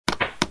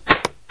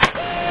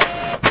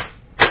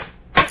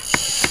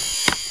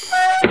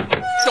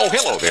Oh,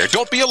 hello there.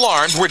 Don't be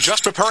alarmed. We're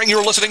just preparing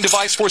your listening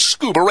device for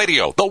Scuba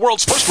Radio, the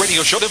world's first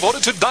radio show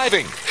devoted to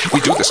diving.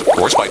 We do this, of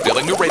course, by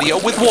filling the radio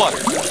with water.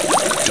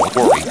 Don't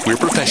worry, we're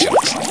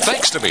professionals.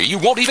 Thanks to me, you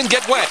won't even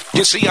get wet.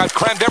 You see, I've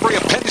crammed every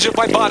appendage of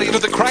my body into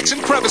the cracks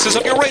and crevices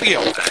of your radio,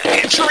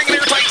 ensuring an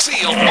airtight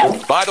seal.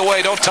 By the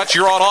way, don't touch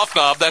your on-off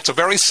knob. That's a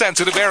very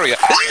sensitive area.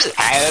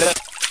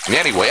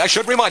 Anyway, I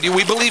should remind you,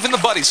 we believe in the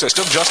buddy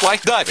system just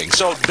like diving,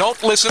 so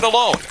don't listen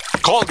alone.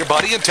 Call your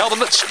buddy and tell them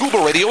that Scuba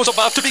Radio is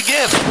about to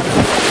begin.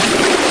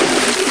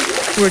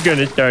 We're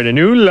gonna start a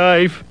new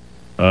life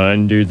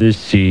under the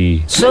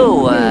sea.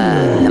 So,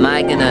 am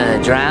I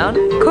gonna drown?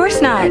 Of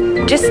course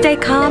not. Just stay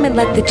calm and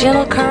let the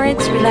gentle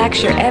currents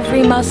relax your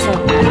every muscle.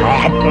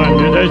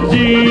 Under the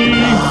sea,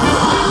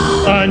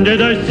 under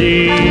the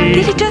sea.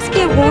 Did it just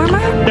get warmer?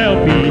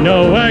 There'll be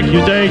no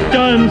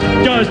accusations,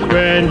 just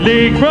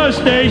friendly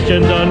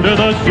crustaceans under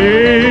the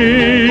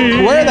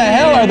sea. Where the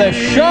hell are the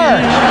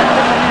sharks?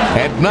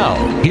 And now,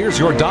 here's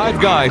your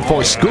dive guide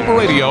for Scuba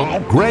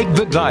Radio, Greg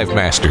the Dive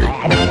Master.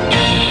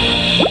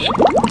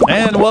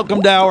 And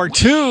welcome to Hour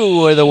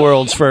 2 of the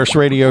world's first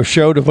radio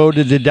show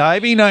devoted to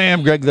diving. I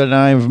am Greg the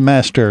Dive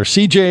Master.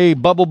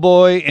 CJ Bubble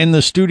Boy in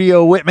the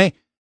studio with me.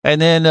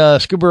 And then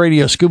Scuba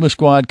Radio Scuba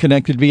Squad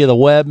connected via the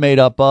web, made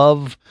up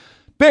of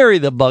Barry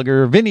the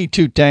Bugger, Vinny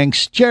Two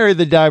Tanks, Jerry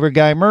the Diver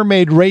Guy,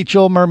 Mermaid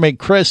Rachel, Mermaid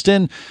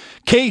Kristen,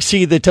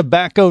 Casey the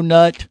Tobacco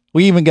Nut.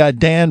 We even got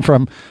Dan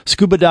from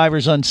Scuba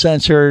Divers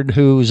Uncensored,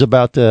 who's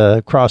about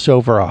to cross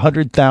over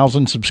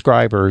 100,000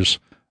 subscribers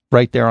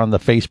right there on the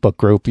Facebook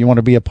group. You want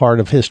to be a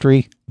part of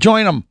history?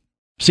 Join them.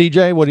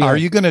 CJ, what do you Are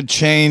you going to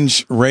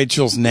change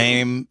Rachel's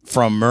name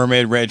from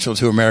Mermaid Rachel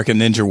to American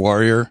Ninja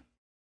Warrior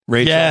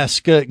Rachel? Yes,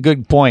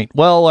 good point.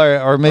 Well,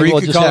 or maybe you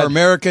we'll could just call have her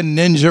American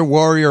Ninja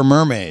Warrior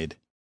Mermaid.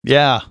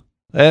 Yeah.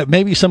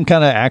 Maybe some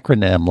kind of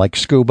acronym like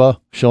SCUBA.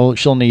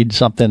 She'll need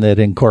something that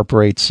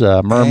incorporates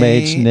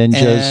mermaids,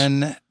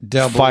 ninjas,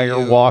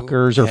 fire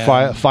walkers, or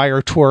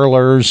fire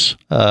twirlers,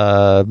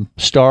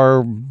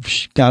 star, I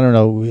don't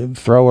know,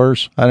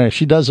 throwers. I don't know.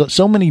 She does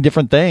so many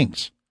different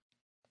things.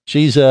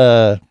 She's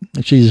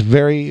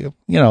very,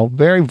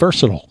 very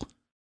versatile.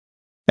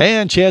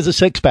 And she has a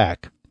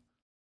 6-pack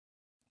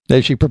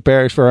that she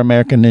prepares for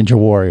American Ninja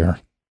Warrior.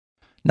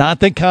 Not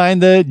the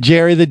kind that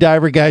Jerry the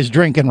Diver Guy's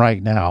drinking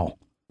right now.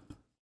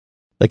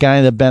 The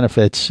kind that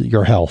benefits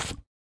your health.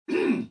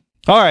 All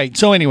right.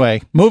 So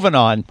anyway, moving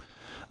on.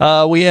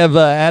 We have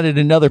added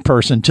another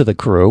person to the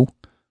crew.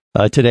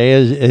 Today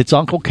it's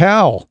Uncle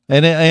Cal.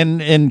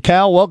 And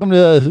Cal, welcome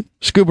to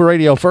Scuba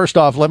Radio. First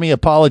off, let me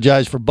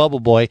apologize for Bubble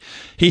Boy.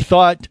 He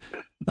thought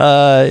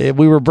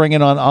we were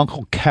bringing on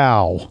Uncle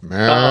Cal. So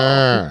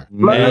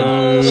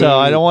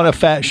I don't want to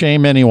fat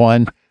shame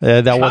anyone.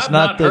 That was I've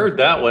not heard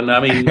that one. I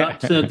mean,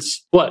 not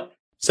since what?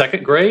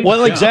 Second grade?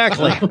 Well,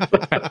 exactly.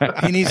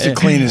 He needs to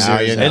clean his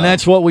ears. And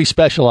that's what we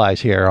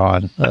specialize here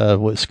on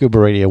with Scuba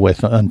Radio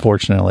with,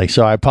 unfortunately.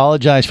 So I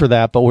apologize for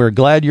that, but we're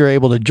glad you're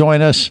able to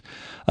join us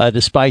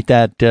despite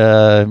that,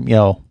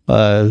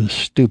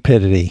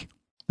 stupidity.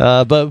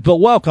 But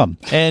welcome.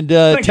 And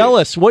tell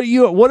us, what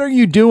are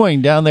you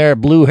doing down there at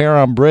Blue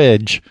Heron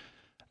Bridge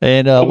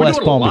in West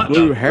Palm Beach?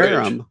 Blue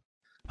Heron.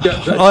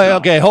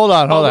 Okay, hold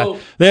on.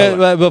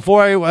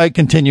 Before I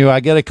continue, I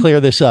got to clear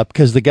this up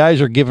because the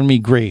guys are giving me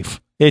grief.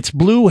 It's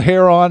Blue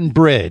Heron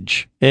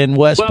Bridge in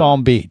West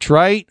Palm Beach,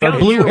 right? Or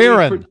Blue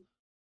Heron.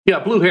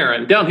 Blue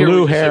Heron. Down here,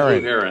 Blue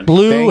Heron.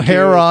 Blue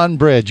Heron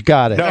Bridge.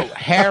 Got it. No,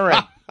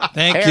 Heron.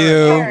 Thank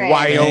you.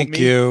 Wyoming. Thank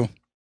you.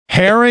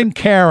 Heron,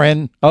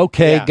 Karen.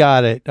 Okay, Yeah.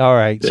 Got it. All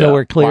right. So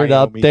we're cleared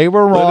up. They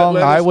were wrong.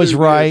 I was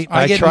right.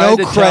 I get tried no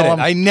to credit. tell them.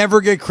 I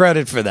never get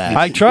credit for that.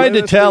 I tried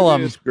to tell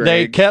them.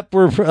 They kept,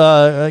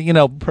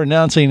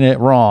 pronouncing it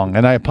wrong,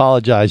 and I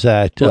apologize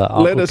that.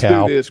 Let us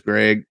Cal. do this,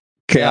 Greg.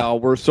 Cal,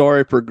 we're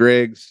sorry for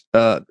Greg's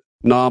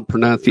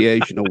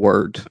non-pronunciation of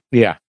words.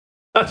 Yeah.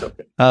 That's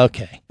okay.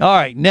 Okay. All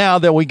right. Now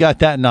that we got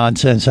that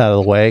nonsense out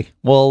of the way,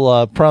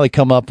 we'll probably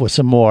come up with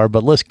some more,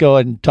 but let's go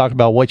ahead and talk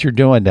about what you're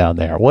doing down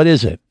there. What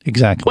is it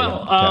exactly?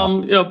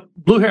 Well,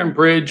 Blue Heron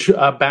Bridge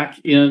back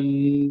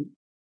in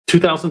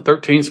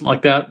 2013, something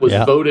like that, was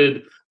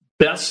voted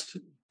best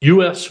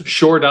U.S.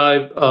 shore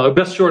dive,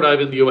 best shore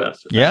dive in the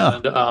U.S. Yeah.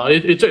 And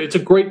it's a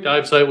great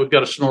dive site. We've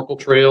got a snorkel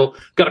trail,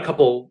 got a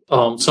couple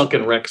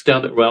sunken wrecks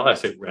down there. Well, I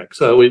say wrecks.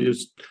 So it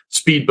was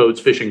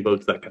speedboats, fishing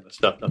boats, that kind of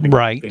stuff.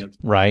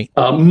 Right.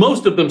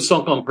 Most of them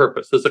sunk on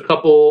purpose. There's a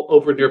couple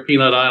over near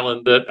Peanut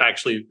Island that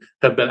actually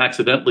have been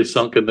accidentally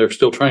sunk, and they're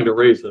still trying to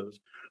raise those.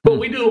 But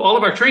we do all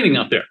of our training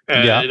out there.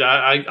 And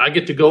I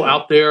get to go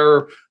out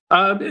there.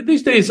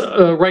 These days,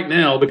 right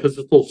now, because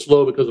it's a little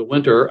slow because of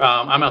winter,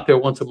 I'm out there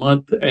once a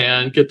month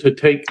and get to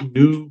take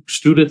new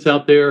students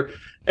out there.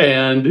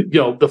 And,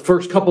 the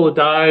first couple of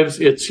dives,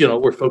 it's,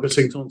 we're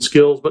focusing on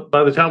skills. But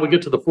by the time we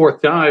get to the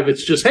fourth dive,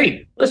 it's just,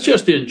 hey, let's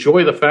just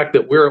enjoy the fact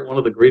that we're at one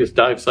of the greatest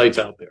dive sites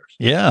out there.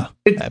 Yeah,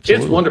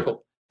 It's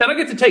wonderful. And I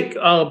get to take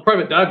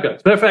private dive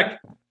guides. Matter of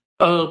fact,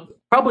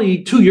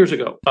 probably 2 years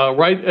ago,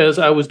 right as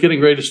I was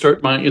getting ready to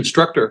start my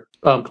instructor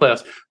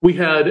class, we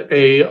had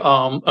a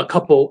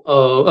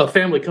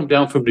family come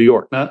down from New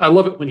York. Now, I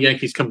love it when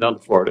Yankees come down to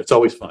Florida. It's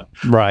always fun.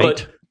 Right.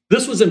 But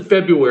this was in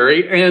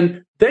February,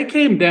 and they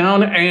came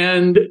down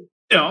and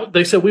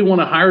they said, we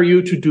want to hire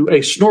you to do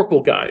a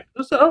snorkel guide.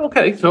 I said, oh,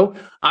 okay. So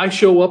I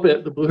show up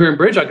at the Blue Heron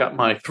Bridge. I got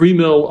my 3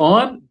 mil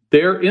on.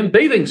 They're in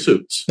bathing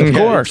suits. Of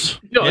course.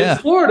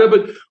 It's Florida,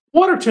 but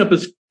water temp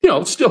is,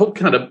 still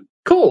kind of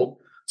cold.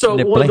 So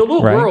the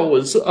little girl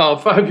was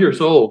 5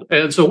 years old.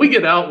 And so we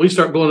get out, we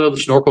start going down the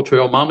snorkel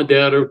trail. Mom and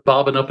dad are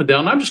bobbing up and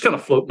down. I'm just kind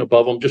of floating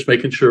above them, just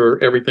making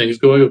sure everything's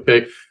going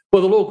okay.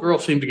 Well, the little girl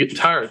seemed to get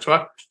tired. So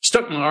I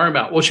stuck my arm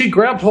out. Well, she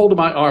grabbed hold of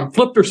my arm,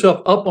 flipped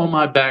herself up on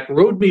my back,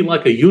 rode me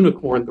like a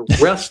unicorn the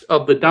rest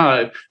of the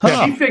dive.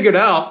 She figured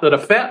out that a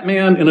fat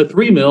man in a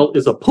 3 mil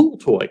is a pool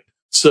toy.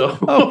 So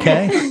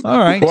okay. All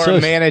right. Or a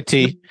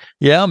manatee.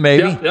 Yeah,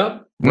 maybe. Yeah.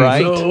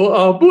 Right.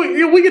 So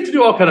we get to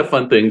do all kind of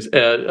fun things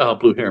at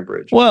Blue Heron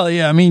Bridge. Well,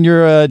 yeah, I mean,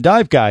 you're a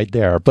dive guide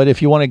there, but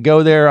if you want to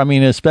go there, I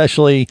mean,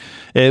 especially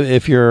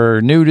if you're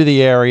new to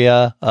the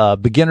area,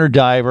 beginner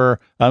diver,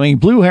 I mean,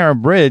 Blue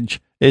Heron Bridge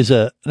is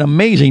an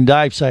amazing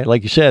dive site.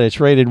 Like you said, it's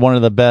rated one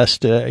of the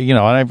best, and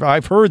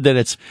I've heard that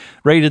it's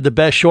rated the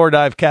best shore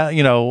dive,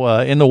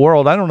 in the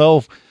world. I don't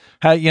know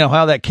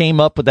how that came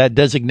up with that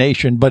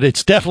designation, but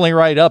it's definitely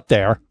right up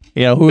there.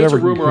 Whoever. It's a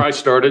rumor I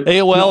started.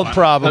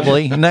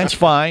 Probably, and that's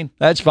fine.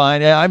 That's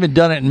fine. I haven't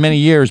done it in many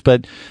years,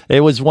 but it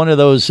was one of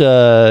those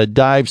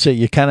dives that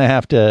you kind of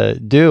have to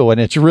do,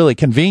 and it's really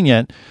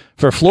convenient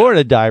for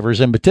Florida divers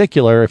in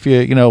particular. If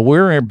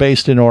we're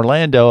based in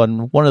Orlando,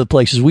 and one of the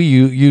places we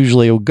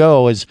usually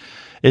go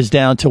is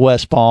down to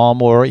West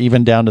Palm or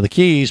even down to the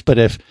Keys. But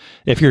if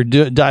you're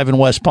diving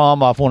West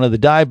Palm off one of the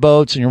dive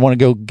boats and you want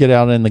to go get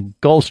out in the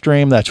Gulf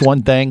Stream, that's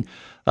one thing.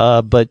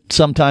 But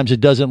sometimes it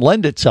doesn't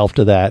lend itself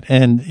to that.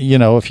 And,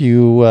 if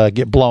you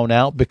get blown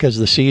out because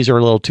the seas are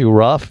a little too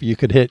rough, you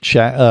could hit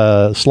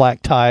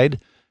slack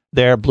tide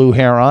there at Blue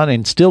Heron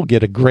and still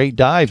get a great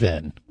dive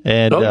in.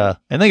 And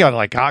and they got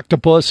like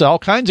octopus, all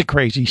kinds of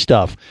crazy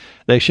stuff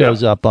that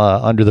shows up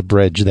under the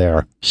bridge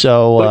there.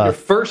 So but your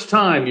first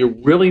time, you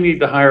really need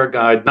to hire a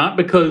guide, not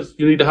because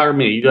you need to hire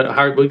me.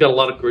 We got a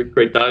lot of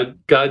great dive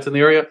guides in the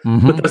area,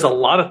 but there's a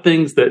lot of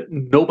things that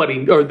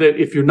that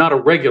if you're not a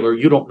regular,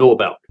 you don't know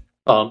about.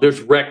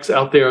 There's wrecks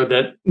out there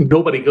that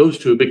nobody goes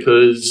to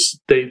because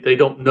they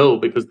don't know,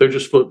 because they're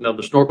just floating down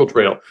the snorkel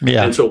trail.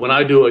 Yeah. And so when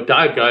I do a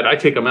dive guide, I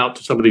take them out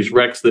to some of these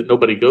wrecks that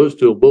nobody goes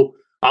to.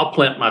 I'll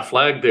plant my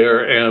flag there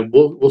and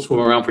we'll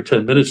swim around for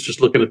 10 minutes just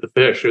looking at the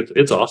fish.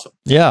 It's awesome.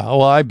 Yeah.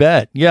 Well, I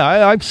bet. Yeah.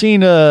 I've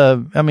seen,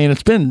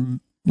 it's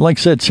been, like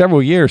I said,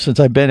 several years since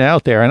I've been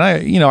out there, and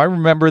I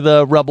remember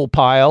the Rubble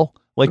Pile,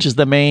 which is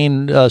the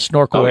main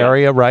snorkel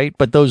area, right?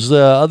 But those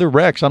other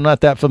wrecks I'm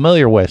not that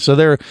familiar with. So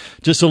they're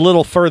just a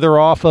little further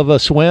off of a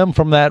swim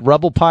from that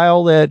Rubble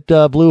Pile at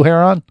Blue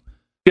Heron?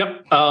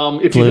 Yep.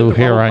 If Blue you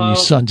Heron, you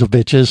sons of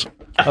bitches.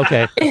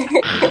 Okay.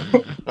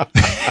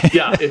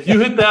 Yeah, if you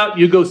hit that,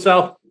 you go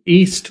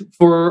southeast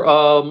for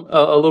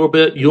a little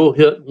bit, you'll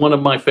hit one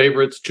of my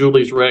favorites,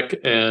 Julie's Wreck,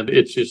 and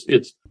it's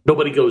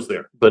nobody goes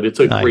there, but it's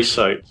a great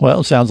site.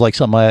 Well, sounds like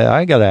something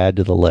I got to add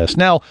to the list.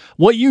 Now,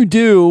 what you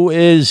do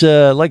is,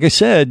 like I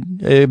said,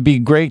 it'd be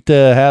great to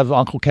have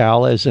Uncle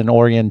Cal as an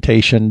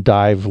orientation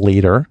dive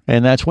leader,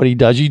 and that's what he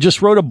does. You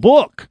just wrote a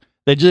book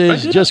that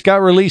just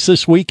got released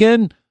this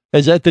weekend.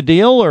 Is that the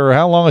deal, or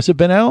how long has it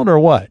been out, or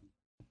what?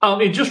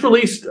 It just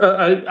released.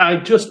 I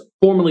just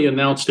formally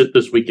announced it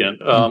this weekend.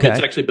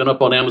 It's actually been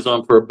up on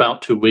Amazon for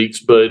about 2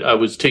 weeks, but I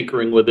was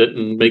tinkering with it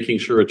and making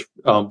sure it's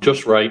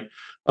just right.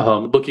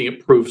 Looking at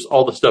proofs,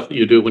 all the stuff that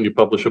you do when you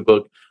publish a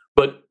book.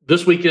 But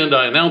this weekend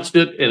I announced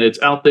it, and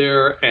it's out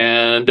there,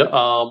 and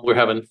we're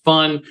having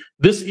fun.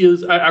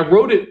 I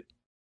wrote it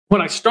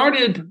when I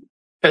started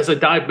as a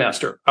dive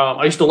master.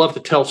 I used to love to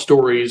tell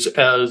stories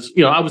as,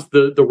 I was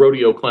the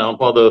rodeo clown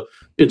while the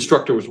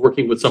instructor was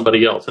working with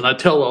somebody else, and I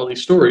tell all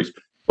these stories.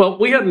 Well,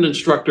 we had an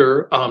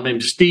instructor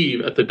named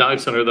Steve at the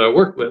dive center that I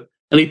worked with,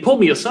 and he pulled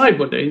me aside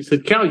one day and he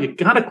said, Cal, you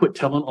got to quit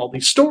telling all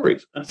these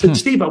stories. I said,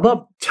 Steve, I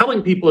love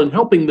telling people and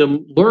helping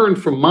them learn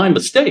from my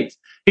mistakes.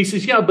 He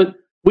says, yeah, but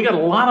we got a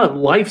lot of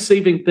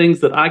life-saving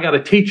things that I got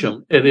to teach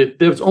them. And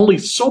there's only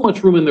so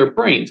much room in their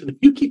brains. And if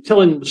you keep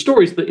telling them the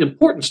stories, the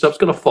important stuff's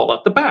going to fall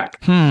out the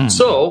back.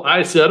 So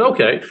I said,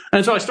 okay.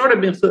 And so I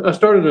started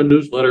a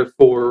newsletter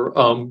for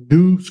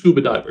new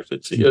scuba divers.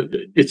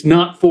 It's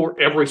not for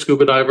every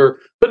scuba diver,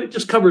 but it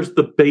just covers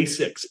the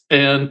basics.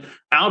 And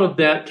out of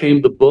that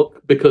came the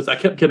book, because I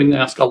kept getting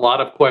asked a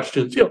lot of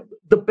questions.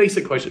 The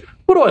basic question: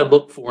 what do I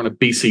look for in a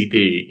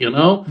BCD?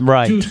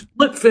 Right? Do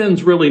split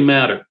fins really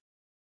matter?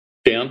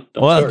 Dan,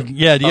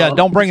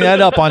 don't bring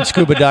that up on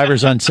Scuba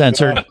Divers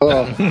Uncensored.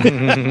 That's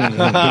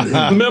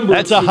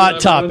a hot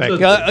topic.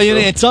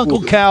 It's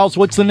Uncle Cal's.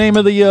 What's the name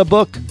of the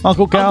book,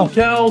 Uncle Cal? Uncle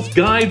Cal's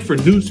Guide for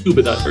New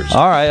Scuba Divers.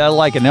 All right, I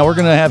like it. Now we're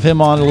going to have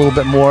him on a little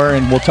bit more,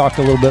 and we'll talk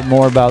a little bit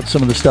more about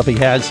some of the stuff he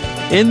has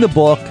in the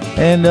book,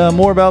 and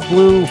more about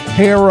Blue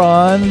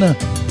Heron.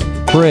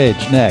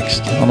 Bridge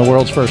next on the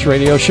world's first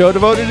radio show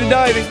devoted to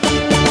diving.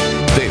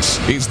 This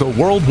is the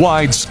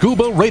Worldwide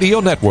Scuba Radio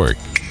Network.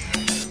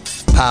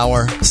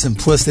 Power,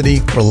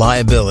 simplicity,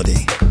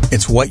 reliability.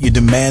 It's what you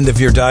demand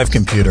of your dive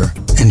computer,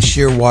 and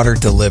Shearwater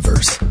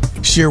delivers.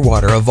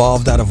 Shearwater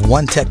evolved out of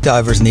one tech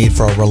diver's need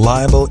for a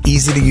reliable,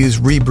 easy-to-use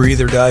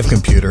rebreather dive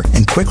computer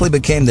and quickly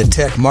became the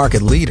tech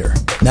market leader.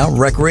 Now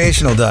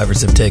recreational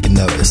divers have taken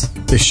notice.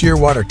 The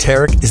Shearwater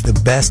Taric is the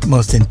best,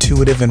 most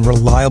intuitive, and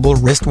reliable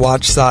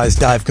wristwatch-sized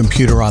dive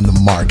computer on the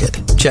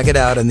market. Check it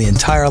out and the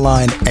entire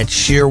line at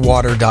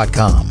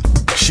shearwater.com.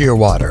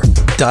 Shearwater.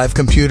 Dive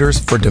computers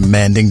for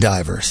demanding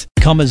divers.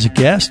 Come as a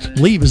guest,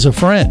 leave as a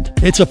friend.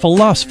 It's a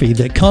philosophy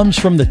that comes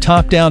from the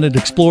top down at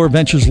Explorer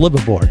Ventures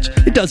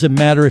liveaboards. It doesn't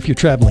matter if you're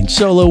traveling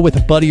solo, with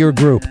a buddy, or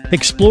group.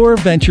 Explorer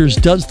Ventures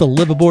does the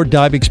liveaboard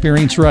dive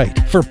experience right.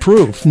 For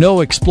proof,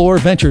 know Explorer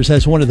Ventures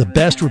has one of the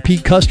best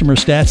repeat customer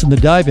stats in the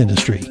dive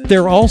industry.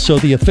 They're also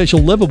the official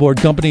liveaboard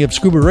company of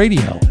Scuba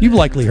Radio. You've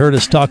likely heard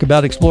us talk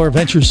about Explorer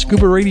Ventures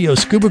Scuba Radio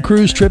scuba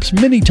cruise trips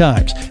many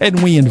times,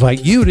 and we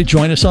invite you to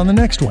join us on the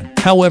next one.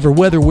 However,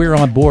 whether we're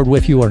on board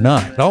with you or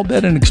not, I'll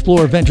bet an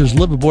Explorer Ventures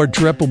liveaboard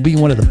trip will be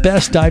one of the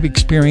best dive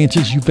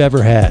experiences you've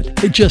ever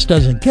had. It just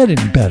doesn't get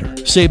any better.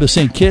 Saba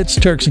St. Kitts,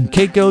 Turks and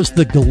Caicos,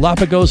 the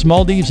Galapagos,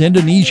 Maldives,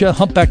 Indonesia,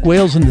 humpback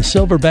whales, and the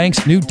Silver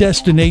Banks, new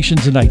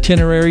destinations and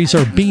itineraries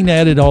are being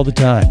added all the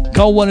time.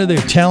 Call one of their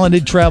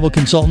talented travel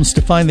consultants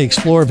to find the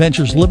Explorer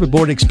Ventures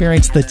liveaboard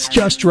experience that's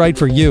just right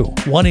for you.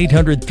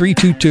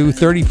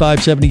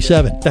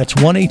 1-800-322-3577. That's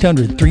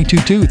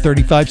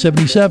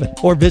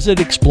 1-800-322-3577. Or visit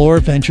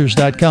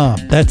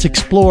explorerventures.com. That's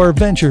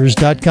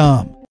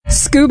explorerventures.com.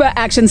 Scuba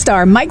action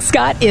star Mike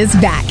Scott is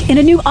back in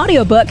a new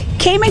audiobook,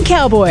 Cayman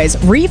Cowboys,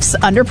 Reefs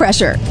Under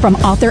Pressure. From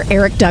author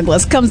Eric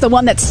Douglas comes the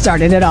one that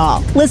started it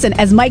all. Listen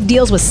as Mike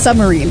deals with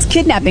submarines,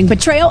 kidnapping,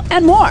 betrayal,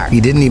 and more. He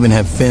didn't even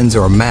have fins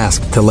or a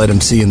mask to let him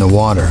see in the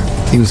water.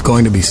 He was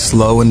going to be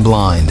slow and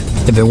blind.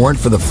 If it weren't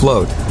for the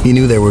float, he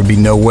knew there would be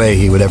no way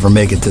he would ever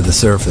make it to the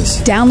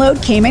surface.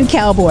 Download Cayman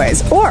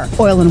Cowboys or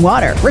Oil and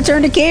Water,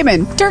 Return to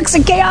Cayman, Turks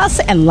and Chaos,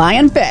 and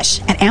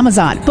Lionfish at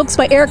Amazon,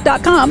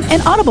 booksbyeric.com,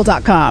 and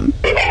audible.com.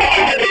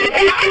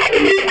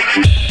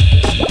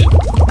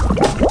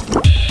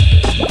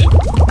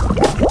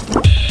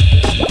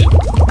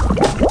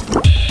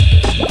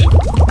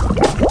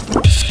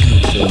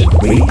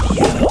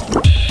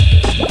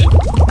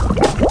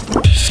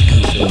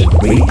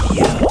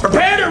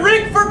 Prepare to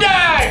rig for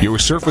dive! Your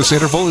surface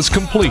interval is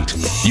complete.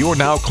 You're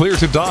now clear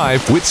to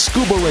dive with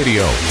Scuba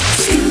Radio.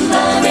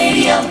 Scuba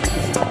Radio.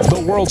 The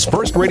world's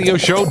first radio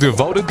show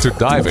devoted to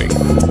diving.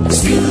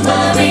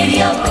 Scuba Radio.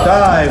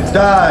 Dive,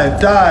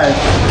 dive, dive.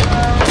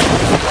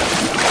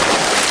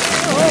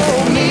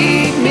 Oh,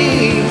 meet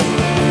me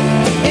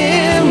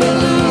in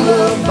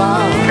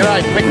Mooloolaba.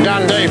 G'day, Mick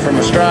Dundee from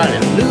Australia.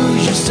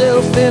 Lose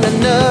yourself in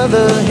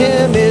another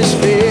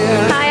hemisphere.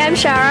 Hi, I'm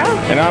Shara.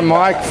 And I'm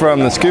Mike from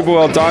the Scuba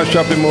World Dive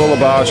Shop in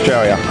Mooloolaba,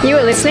 Australia. You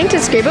are listening to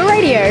Scuba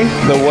Radio,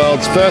 the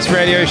world's first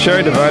radio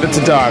show devoted to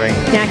diving.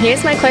 Now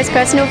here's my close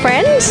personal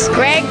friend,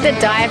 Greg the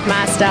Dive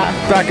Master.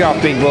 Back up,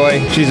 big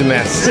boy. She's a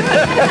mess.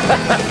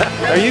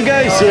 Are you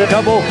guys a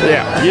couple?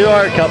 Yeah. You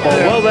are a couple.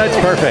 Yeah. Well, that's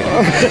perfect.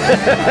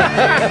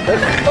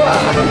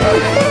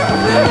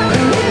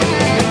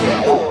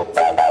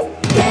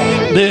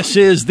 This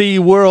is the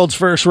world's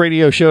first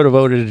radio show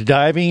devoted to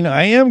diving.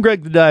 I am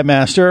Greg the Dive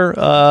Master.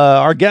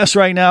 Our guest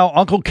right now,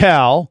 Uncle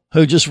Cal,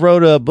 who just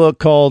wrote a book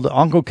called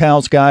Uncle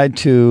Cal's Guide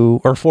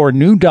to, or for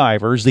New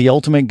Divers, the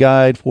Ultimate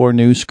Guide for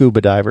New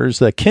Scuba Divers.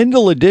 The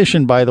Kindle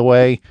edition, by the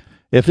way.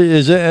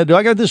 Do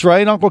I got this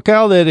right, Uncle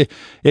Cal? That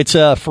it's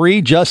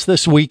free just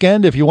this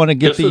weekend if you want to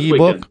get the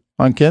ebook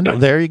on Kindle. Yeah.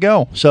 There you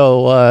go.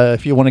 So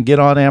if you want to get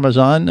on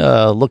Amazon,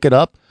 look it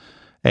up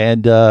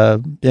and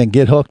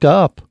get hooked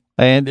up.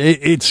 And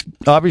it's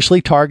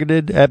obviously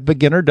targeted at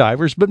beginner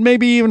divers, but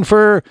maybe even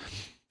for,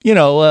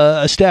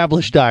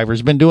 established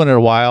divers. Been doing it a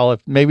while.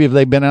 If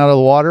they've been out of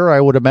the water, I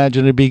would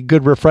imagine it'd be a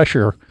good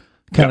refresher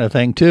kind of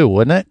thing too,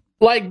 wouldn't it?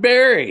 Like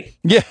Barry.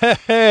 Yeah,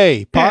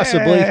 hey,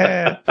 possibly.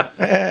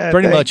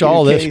 Pretty much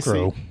all this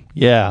crew.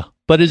 Yeah.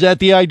 But is that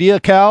the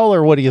idea, Cal,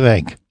 or what do you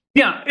think?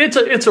 Yeah,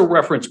 it's a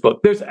reference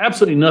book. There's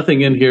absolutely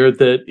nothing in here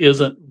that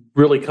isn't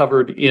really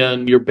covered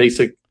in your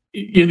basic,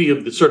 any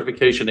of the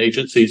certification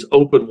agencies,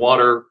 open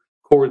water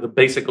or the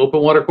basic open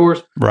water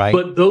course. Right.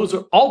 But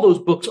all those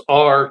books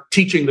are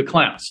teaching the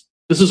class.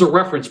 This is a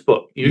reference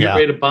book. You get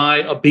ready to buy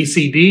a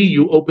BCD.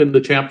 You open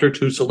the chapter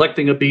to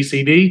selecting a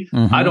BCD.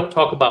 Mm-hmm. I don't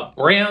talk about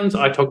brands.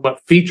 I talk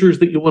about features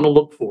that you want to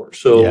look for.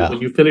 So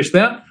when you finish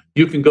that,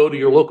 you can go to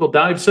your local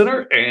dive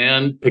center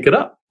and pick it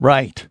up.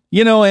 Right.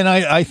 And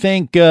I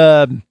think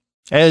as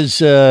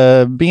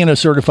being a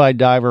certified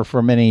diver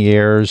for many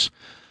years,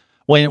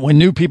 when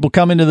new people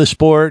come into the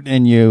sport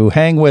and you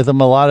hang with them,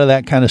 a lot of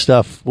that kind of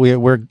stuff, we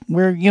kind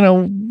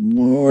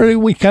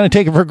of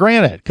take it for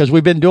granted because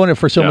we've been doing it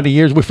for so many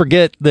years. We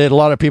forget that a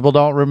lot of people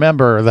don't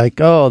remember,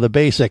 the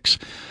basics,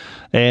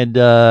 and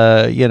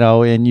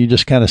and you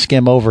just kind of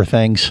skim over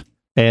things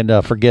and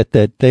forget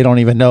that they don't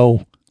even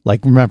know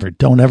Like, remember,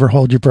 don't ever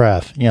hold your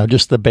breath.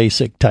 Just the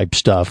basic type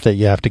stuff that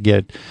you have to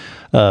get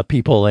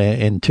people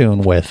in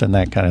tune with and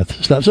that kind of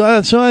stuff.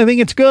 So I think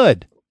it's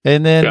good.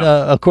 And then,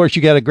 of course,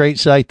 you got a great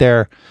site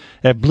there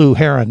at Blue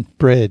Heron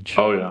Bridge.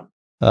 Oh, yeah.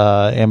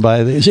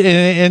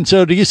 And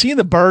so do you see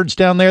the birds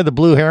down there, the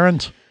blue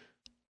herons?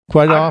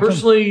 Quite often? I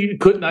personally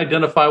couldn't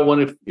identify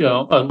one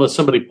unless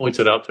somebody points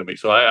it out to me.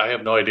 So I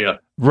have no idea.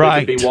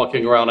 Right. They could be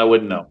walking around. I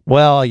wouldn't know.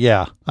 Well,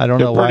 yeah. I don't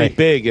know why. They're pretty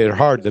big and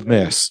hard to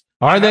miss.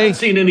 Are they? I haven't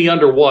seen any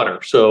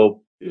underwater.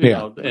 So,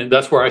 and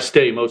that's where I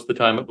stay most of the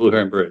time at Blue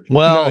Heron Bridge.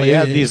 Well, you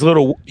have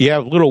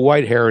little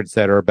white herons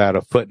that are about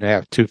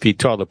 1.5 feet, 2 feet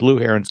tall. The blue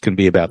herons can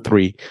be about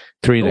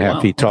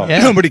 3.5 feet tall.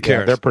 Yeah. Nobody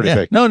cares. They're pretty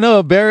big.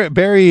 No.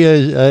 Barry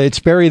is, it's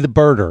Barry the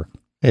birder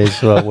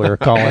is what we're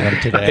calling him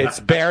today. It's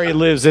Barry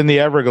lives in the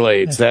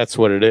Everglades. That's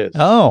what it is.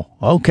 Oh,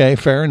 okay.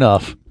 Fair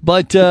enough.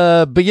 But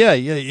yeah,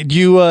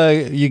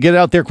 you get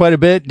out there quite a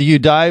bit. Do you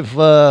dive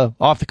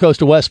off the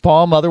coast of West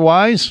Palm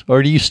otherwise,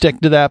 or do you stick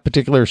to that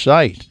particular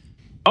site?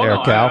 Oh,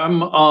 no,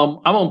 I'm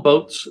on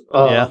boats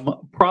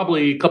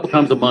probably a couple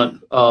times a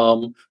month.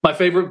 My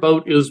favorite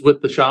boat is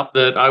with the shop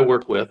that I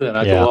work with, and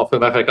I go off. In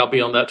fact, I'll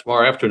be on that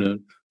tomorrow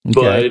afternoon.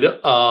 Okay.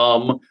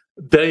 But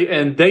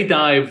they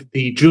dive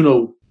the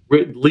Juneau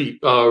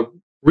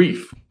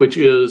Reef, which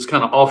is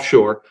kind of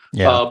offshore.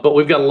 Yeah. But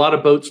we've got a lot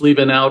of boats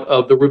leaving out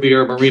of the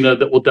Riviera Marina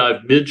that will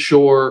dive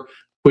midshore,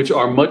 which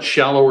are much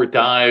shallower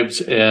dives,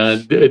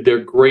 and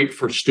they're great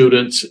for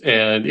students.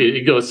 And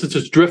since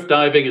it's drift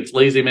diving, it's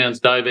lazy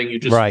man's diving. You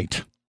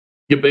just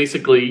you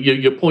basically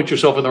you point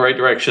yourself in the right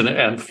direction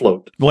and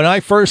float. When I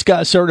first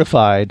got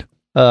certified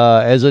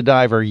as a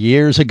diver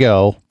years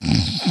ago,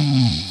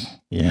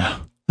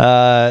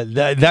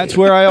 that's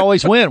where I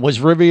always went, was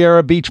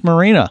Riviera Beach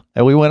Marina.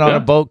 And we went on a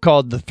boat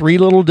called the Three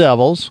Little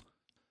Devils,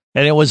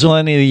 and it was one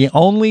of the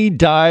only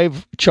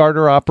dive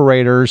charter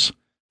operators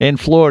in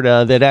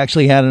Florida that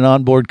actually had an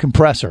onboard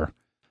compressor.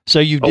 So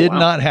you did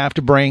not have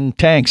to bring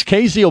tanks.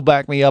 Casey will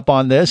back me up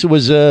on this. It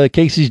was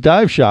Casey's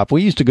Dive Shop.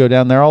 We used to go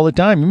down there all the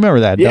time. You remember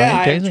that, don't you,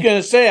 I Casey? was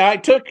going to say, I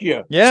took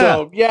you. Yeah.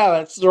 So,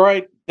 that's the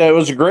right. It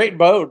was a great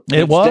boat.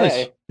 It was.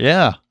 Day.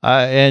 Yeah.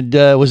 And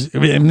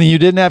you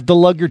didn't have to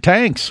lug your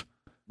tanks.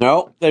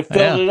 No, they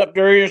filled it up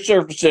during your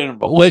surface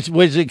interval. Which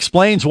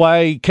explains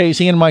why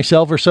Casey and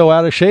myself are so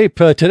out of shape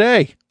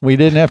today. We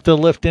didn't have to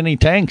lift any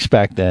tanks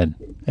back then.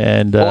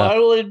 And I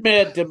will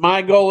admit that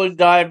my goal in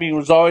diving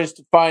was always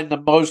to find the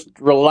most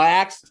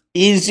relaxed,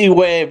 easy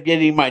way of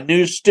getting my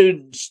new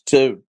students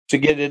to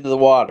get into the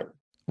water.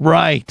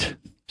 Right.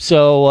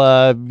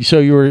 So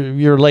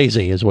you're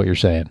lazy, is what you're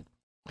saying.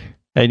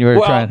 And you were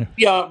trying to...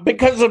 Yeah,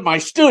 because of my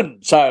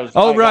students.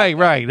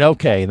 Right.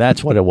 Okay,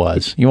 that's what it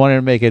was. You wanted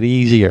to make it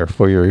easier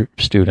for your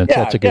students.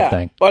 That's a good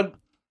thing. But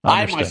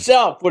I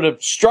myself would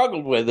have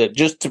struggled with it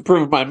just to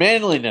prove my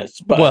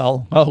manliness. But,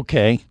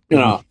 okay.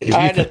 I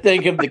had to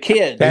think of the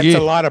kids. That's a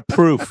lot of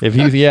proof. I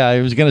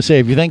was going to say,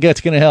 if you think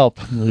that's going to help,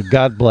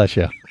 God bless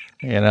you.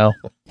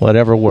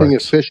 Whatever works. Being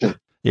efficient.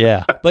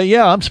 Yeah. But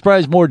I'm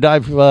surprised more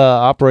dive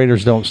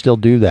operators don't still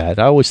do that.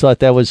 I always thought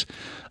that was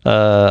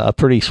a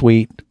pretty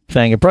sweet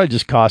thing. It probably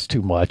just costs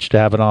too much to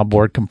have an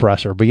onboard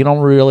compressor, but you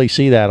don't really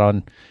see that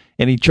on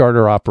any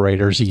charter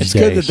operators these days.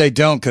 It's good that they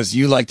don't, because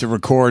you like to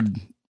record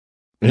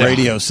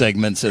radio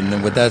segments, and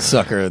then with that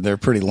sucker, they're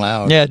pretty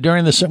loud. Yeah,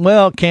 during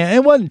the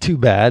it wasn't too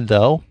bad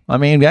though. I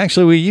mean,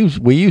 actually,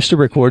 we used to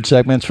record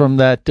segments from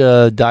that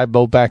dive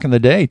boat back in the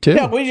day too.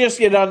 Yeah, we just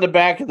get on the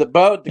back of the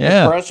boat. The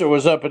compressor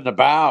was up in the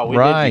bow. We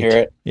didn't hear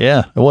it.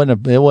 Yeah, it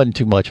wasn't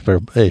too much of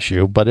an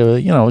issue, but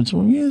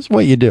it's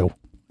what you do.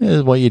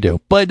 Is what you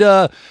do. But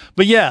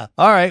yeah.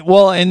 All right.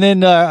 Well, and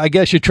then I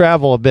guess you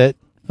travel a bit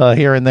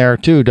here and there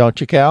too, don't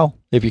you, Cal?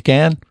 If you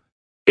can.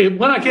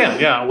 When I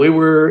can, yeah. We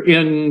were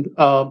in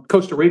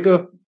Costa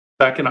Rica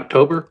back in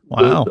October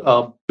with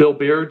Bill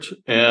Beards,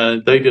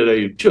 and they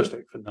did just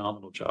a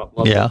phenomenal job.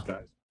 Love those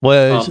guys.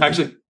 Well,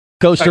 actually,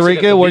 Costa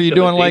Rica, were you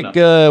doing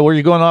were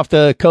you going off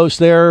the coast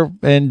there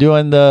and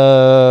doing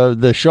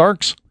the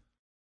sharks?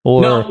 Or?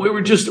 No, we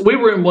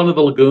were in one of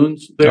the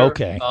lagoons there.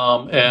 Okay.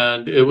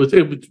 And it was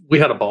we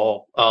had a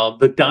ball.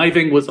 The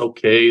diving was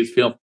okay.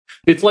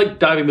 It's like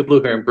diving the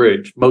Blue Heron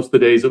Bridge. Most of the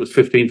days it was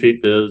 15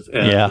 feet viz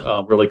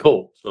and really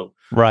cold. So,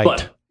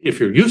 but if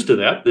you're used to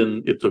that,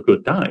 then it's a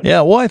good dive. Yeah.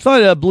 Well, I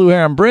thought Blue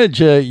Heron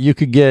Bridge, you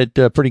could get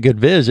pretty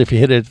good viz if you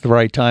hit it at the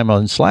right time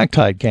on slack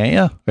tide, can't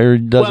you? Or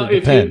does it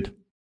depend?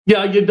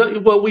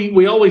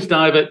 We always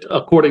dive it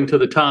according to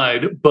the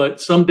tide,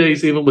 but some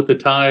days even with the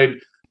tide,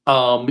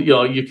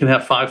 you can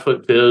have 5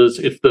 foot viz.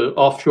 If the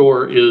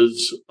offshore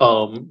is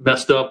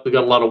messed up, we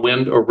got a lot of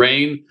wind or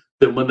rain,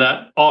 then when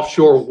that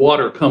offshore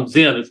water comes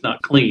in, it's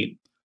not clean.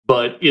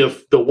 But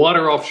if the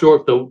water offshore,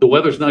 if the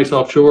weather's nice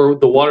offshore,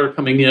 the water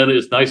coming in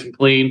is nice and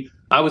clean.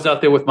 I was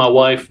out there with my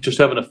wife just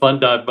having a fun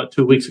dive about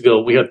 2 weeks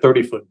ago. We had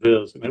 30 foot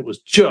viz, and it was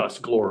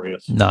just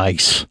glorious.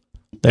 Nice.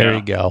 There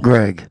you go.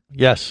 Greg.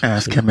 Yes.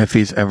 Ask him if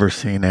he's ever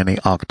seen any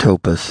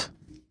octopus.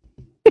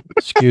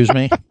 Excuse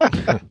me?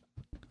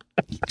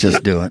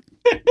 Just do it.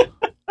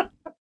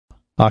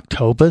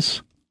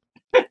 Octopus?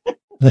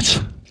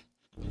 That's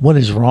What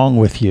is wrong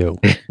with you?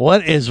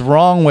 What is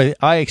wrong with?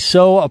 I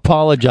so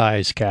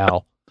apologize,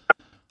 Cal.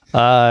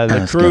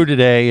 The crew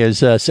today is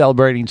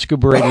celebrating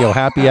Scuba Radio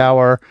Happy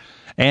Hour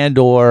and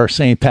or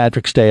St.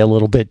 Patrick's Day a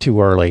little bit too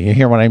early. You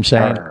hear what I'm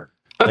saying?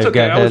 That's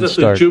okay. I was at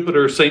the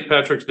Jupiter St.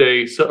 Patrick's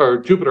Day or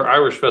Jupiter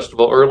Irish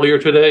Festival earlier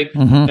today,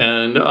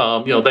 and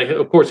they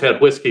of course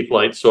had whiskey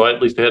flights, so I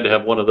at least had to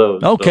have one of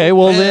those. Okay, so,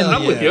 well then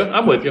I'm with you.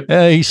 I'm with you.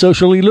 He's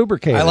socially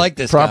lubricated. I like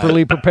this.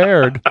 Properly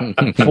prepared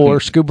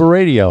for Scuba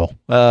Radio.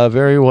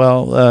 Very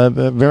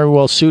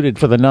well suited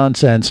for the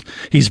nonsense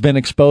he's been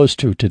exposed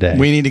to today.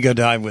 We need to go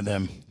dive with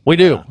him. We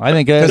do. I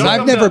think because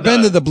I've never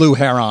been to the Blue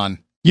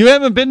Heron. You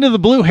haven't been to the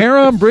Blue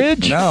Heron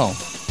Bridge? No.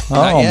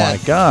 Oh my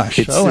gosh!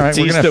 It's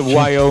east of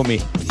Wyoming.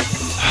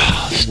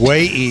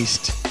 Way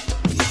east.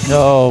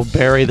 Oh,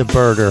 Barry the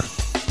birder.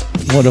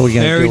 What are we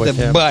going to do with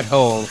him? Barry the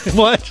butthole.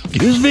 What?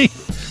 Excuse me?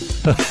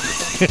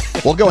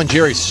 We'll go in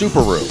Jerry's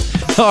Subaru.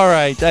 All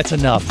right, that's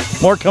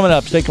enough. More coming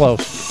up. Stay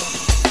close.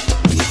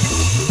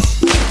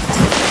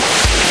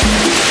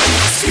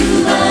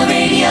 Scuba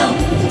Radio.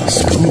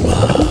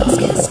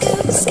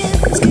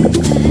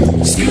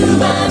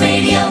 Scuba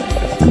Radio.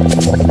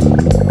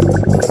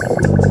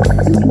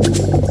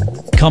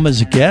 Come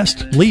as a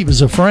guest, leave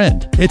as a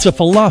friend. It's a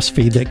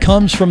philosophy that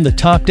comes from the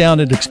top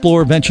down at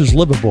Explorer Ventures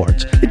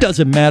liveaboards. It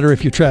doesn't matter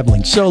if you're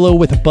traveling solo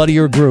with a buddy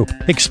or group.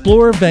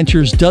 Explorer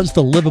Ventures does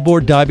the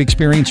liveaboard dive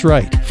experience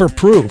right. For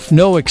proof,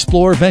 know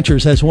Explorer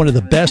Ventures has one of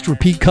the best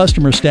repeat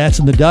customer stats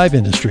in the dive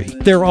industry.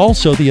 They're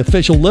also the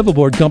official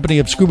liveaboard company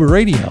of Scuba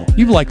Radio.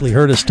 You've likely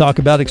heard us talk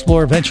about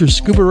Explorer Ventures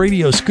Scuba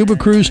Radio scuba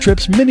cruise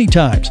trips many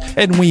times,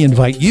 and we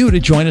invite you to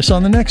join us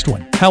on the next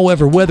one.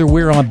 However, whether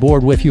we're on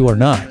board with you or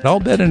not, I'll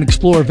bet an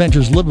Explorer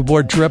Ventures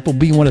liveaboard trip will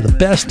be one of the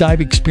best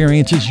dive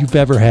experiences you've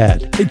ever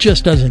had. It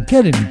just doesn't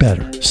get any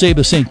better.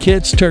 Saba St.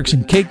 Kitts, Turks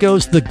and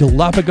Caicos, the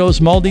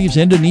Galapagos, Maldives,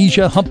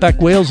 Indonesia, humpback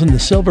whales, and the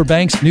Silver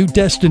Banks, new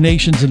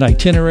destinations and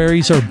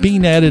itineraries are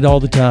being added all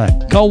the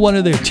time. Call one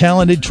of their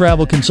talented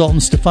travel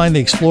consultants to find the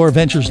Explorer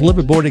Ventures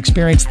liveaboard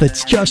experience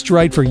that's just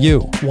right for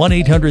you.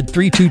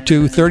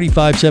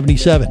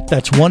 1-800-322-3577.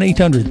 That's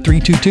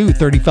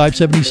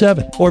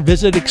 1-800-322-3577. Or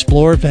visit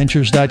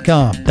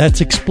explorerventures.com. That's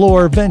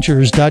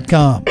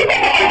explorerventures.com.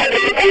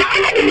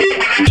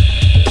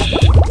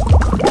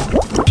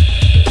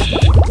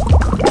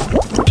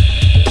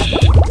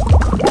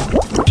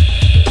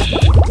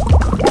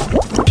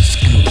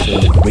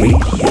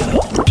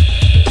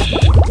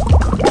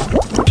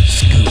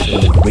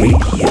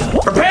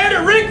 Prepare to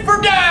rig for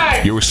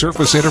dive! Your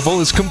surface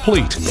interval is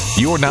complete.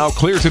 You're now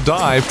clear to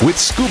dive with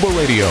Scuba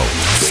Radio.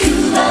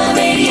 Scuba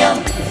Radio.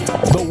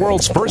 The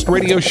world's first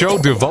radio show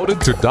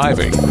devoted to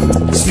diving.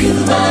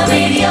 Scuba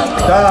Radio.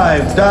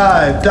 Dive,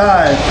 dive,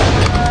 dive.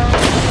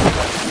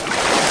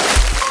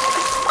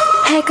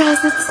 Hey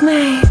guys, it's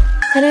May,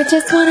 and I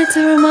just wanted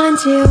to remind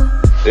you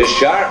This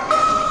shark,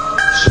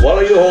 swallow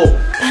you whole.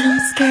 that I'm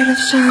scared of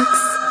sharks.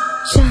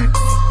 Sharks.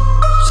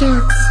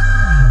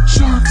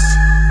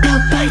 They'll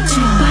bite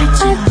you.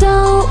 I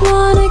don't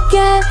wanna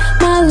get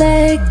my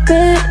leg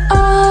bit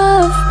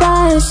off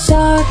by a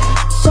shark.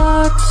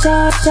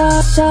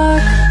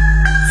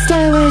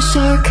 Stay away,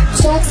 shark.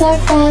 Sharks are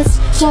fast,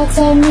 sharks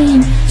are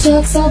mean.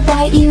 Sharks will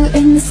bite you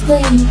in the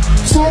spleen.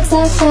 Sharks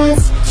are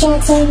fast,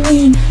 sharks are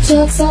mean.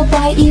 Sharks will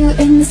bite you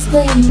in the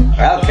spleen.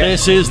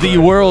 This is the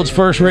world's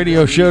first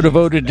radio show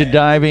devoted to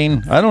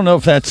diving. I don't know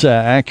if that's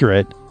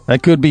accurate.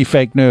 That could be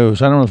fake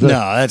news. I don't know if No,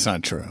 that's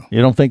not true.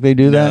 You don't think they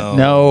do that?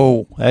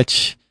 No,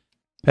 that's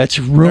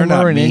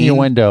rumor and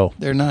innuendo.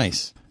 They're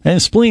nice.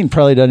 And spleen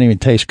probably doesn't even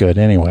taste good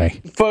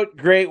anyway. Foot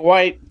great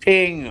white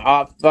ping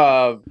off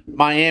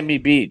Miami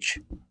Beach.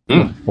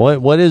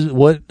 What is he?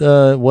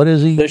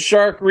 The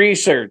shark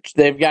research.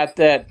 They've got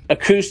that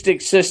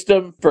acoustic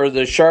system for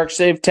the sharks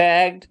they've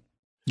tagged.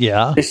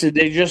 Yeah. They said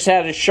they just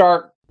had a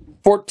shark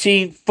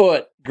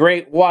 14-foot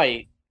great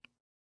white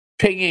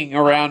pinging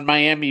around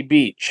Miami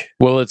Beach.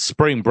 Well, it's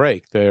spring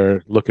break.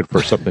 They're looking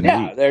for something to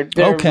eat. They're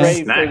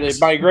ready for the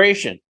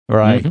migration.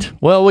 Right. Mm-hmm.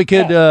 Well, we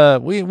could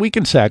we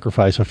can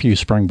sacrifice a few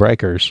spring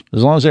breakers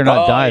as long as they're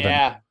not diving.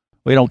 Yeah.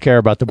 We don't care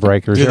about the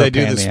breakers. Do They're they a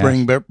pain do in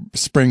the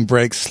spring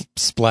break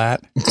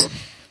splat?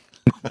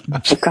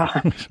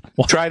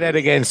 Try that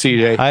again,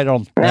 CJ. I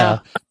don't.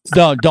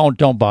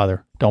 Don't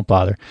bother. Don't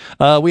bother.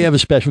 We have a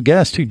special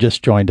guest who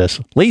just joined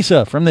us.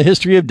 Lisa from the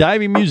History of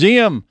Diving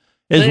Museum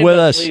is with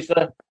us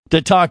Lisa.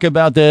 to talk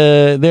about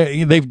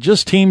they've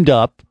just teamed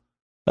up,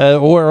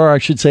 or I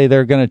should say,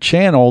 they're going to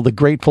channel the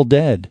Grateful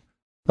Dead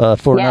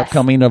for an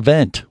upcoming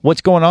event.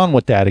 What's going on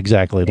with that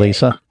exactly,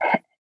 Lisa?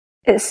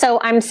 So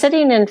I'm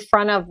sitting in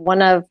front of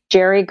one of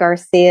Jerry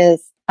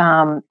Garcia's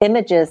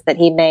images that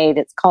he made.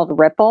 It's called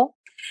Ripple.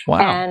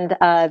 Wow. And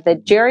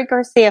the Jerry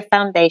Garcia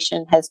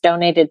Foundation has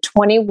donated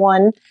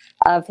 21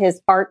 of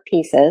his art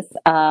pieces.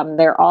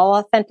 They're all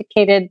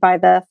authenticated by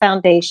the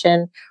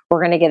foundation. We're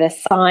going to get a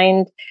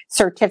signed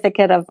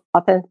certificate of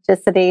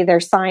authenticity. They're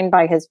signed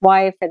by his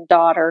wife and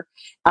daughter.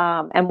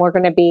 And we're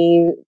going to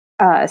be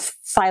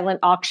silent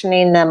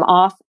auctioning them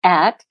off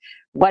at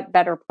what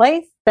better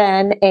place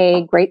than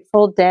a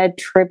Grateful Dead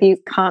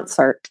tribute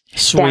concert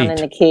down in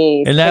the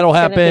Keys? And that'll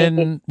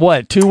happen,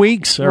 2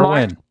 weeks or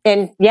when?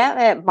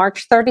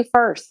 March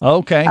 31st.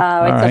 Okay. It's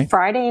a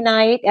Friday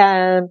night,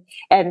 and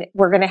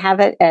we're going to have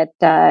it at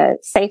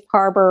Safe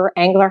Harbor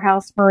Angler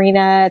House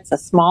Marina. It's a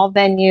small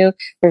venue.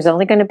 There's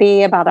only going to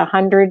be about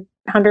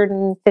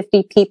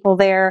 150 people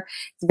there.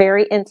 It's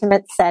very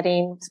intimate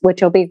settings,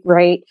 which will be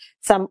great.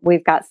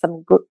 We've got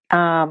some,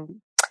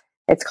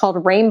 it's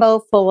called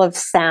Rainbow Full of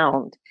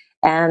Sound,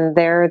 and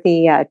they're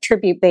the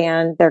tribute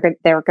band. They're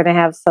going to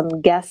have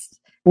some guest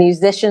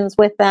musicians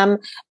with them.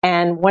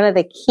 And one of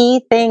the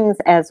key things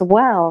as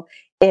well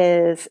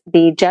is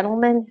the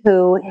gentleman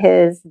who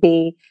is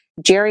the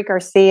Jerry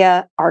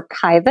Garcia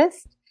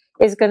archivist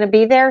is going to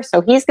be there.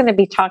 So he's going to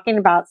be talking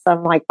about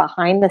some like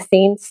behind the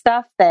scenes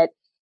stuff that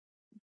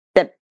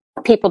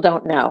people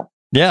don't know.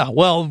 Yeah.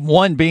 Well,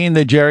 one being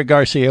that Jerry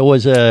Garcia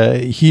was a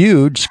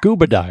huge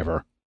scuba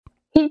diver.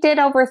 He did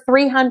over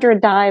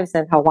 300 dives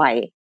in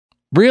Hawaii.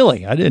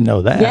 Really? I didn't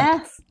know that.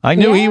 Yes. I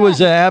knew he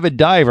was an avid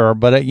diver,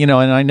 but, and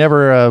I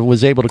never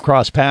was able to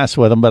cross paths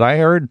with him. But I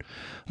heard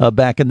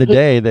back in the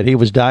day that he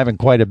was diving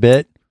quite a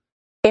bit.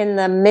 In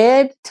the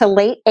mid to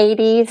late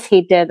 80s,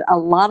 he did a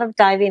lot of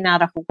diving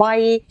out of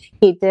Hawaii.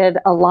 He did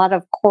a lot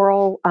of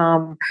coral. They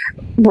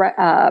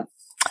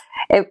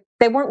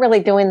weren't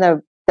really doing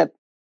the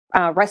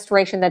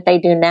restoration that they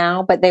do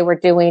now, but they were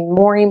doing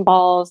mooring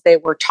balls. They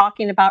were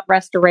talking about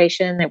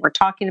restoration. They were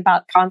talking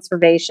about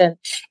conservation,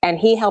 and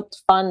he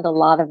helped fund a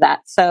lot of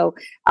that. So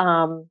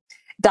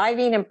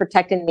diving and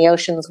protecting the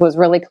oceans was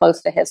really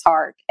close to his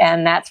heart,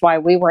 and that's why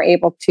we were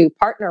able to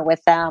partner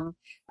with them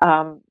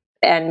and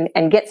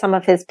get some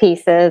of his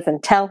pieces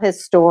and tell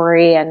his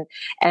story and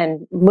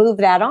move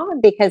that on,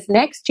 because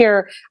next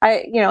year,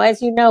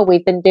 as you know,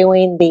 we've been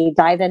doing the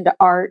Dive into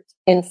Art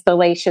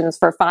installations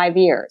for 5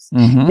 years.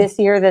 Mm-hmm. This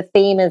year, the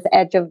theme is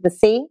Edge of the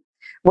Sea,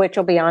 which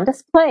will be on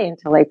display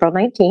until April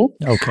 19th.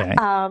 Okay.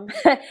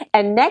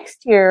 And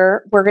next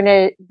year,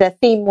 the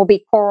theme will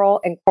be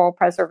coral and coral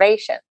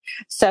preservation.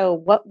 So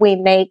what we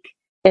make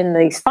in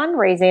these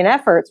fundraising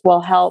efforts will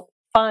help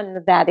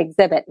fund that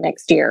exhibit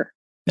next year.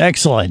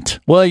 Excellent.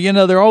 Well,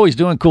 they're always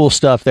doing cool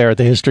stuff there at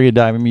the History of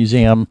Diving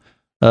Museum,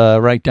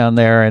 right down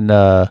there in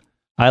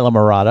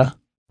Islamorada,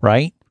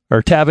 right?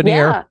 Or Tavernier?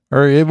 Yeah.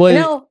 Or it was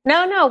No,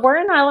 we're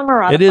in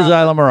Islamorada. It is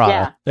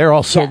Islamorada.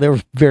 Yeah.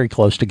 They're very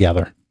close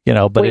together,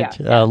 but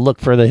look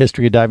for the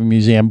History of Diving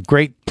Museum.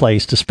 Great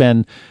place to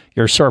spend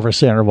your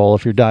service interval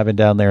if you're diving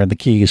down there in the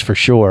Keys for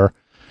sure.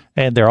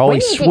 And they're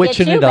always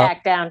switching it up.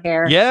 Back down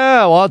here.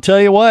 Yeah, well, I'll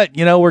tell you what,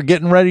 we're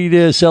getting ready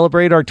to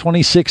celebrate our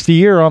 26th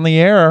year on the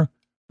air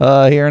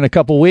here in a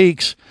couple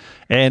weeks.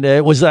 And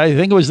I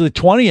think it was the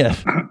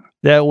 20th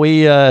that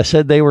we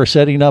said they were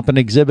setting up an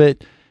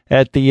exhibit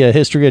at the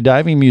History of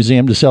Diving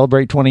Museum to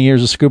celebrate 20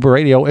 years of scuba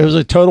radio. It was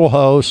a total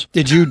hoax.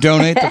 Did you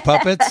donate the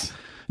puppets?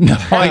 No,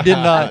 I did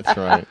not. That's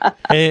right.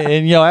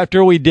 And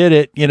after we did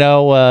it,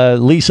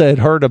 Lisa had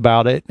heard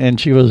about it, and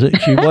she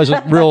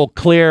wasn't real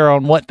clear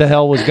on what the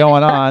hell was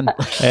going on,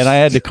 and I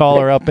had to call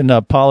her up and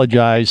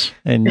apologize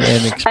and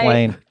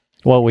explain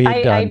what we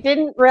had done. I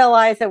didn't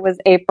realize it was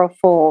April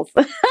Fool's.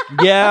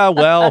 Yeah,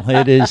 well,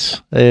 it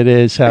is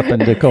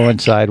happened to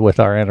coincide with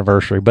our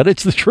anniversary, but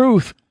it's the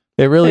truth.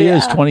 It really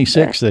is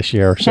 26 this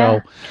year.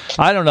 So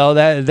I don't know,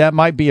 that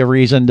might be a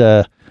reason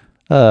to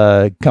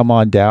come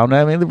on down.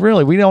 I mean,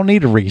 really, we don't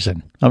need a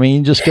reason. I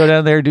mean, just go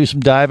down there, do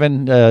some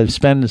diving,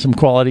 spend some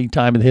quality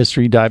time at the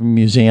History Diving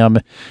Museum.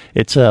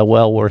 It's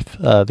well worth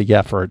the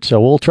effort.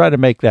 So we'll try to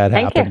make that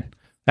happen. Thank you.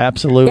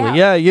 Absolutely.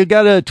 Yeah, you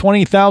got a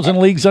 20,000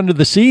 Leagues Under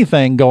the Sea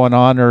thing going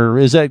on, or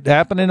is that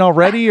happening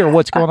already, or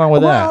what's going on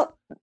with that?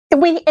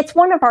 It's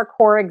one of our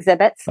core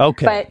exhibits.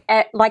 Okay.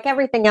 But like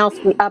everything else,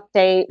 we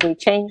update, we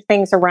change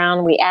things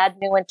around, we add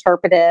new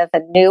interpretive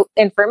and new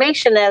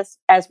information as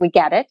we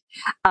get it.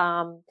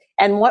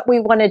 And what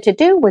we wanted to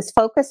do was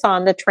focus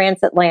on the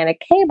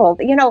transatlantic cable.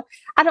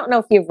 I don't know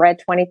if you've read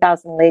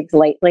 20,000 Leagues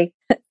lately.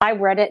 I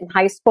read it in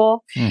high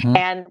school,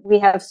 and we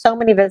have so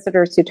many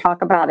visitors who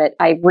talk about it.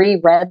 I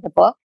reread the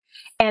book,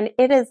 and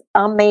it is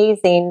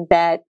amazing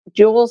that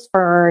Jules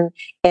Verne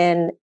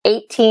in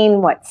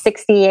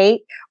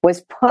 1868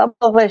 was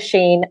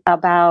publishing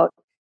about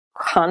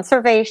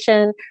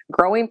conservation,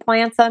 growing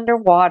plants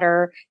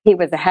underwater. He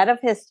was ahead of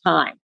his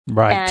time.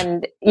 Right.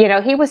 And,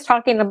 he was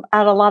talking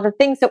about a lot of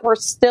things that we're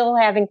still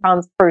having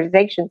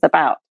conversations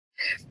about.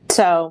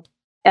 So,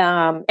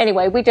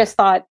 anyway, we just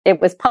thought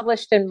it was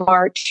published in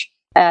March,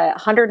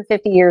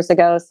 150 years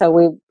ago.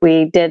 So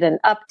we did an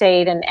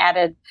update and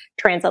added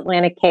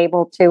transatlantic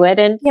cable to it,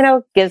 and,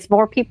 gives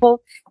more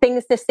people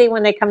things to see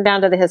when they come down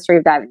to the History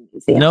of Diving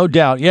Museum. No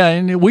doubt. Yeah.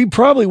 And we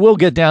probably will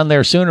get down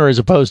there sooner as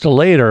opposed to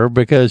later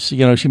because,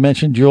 she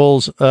mentioned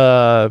Jules,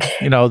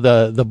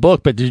 the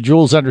book, but the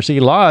Jules Undersea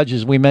Lodge,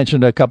 as we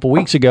mentioned a couple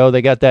weeks ago,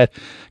 they got that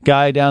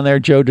guy down there,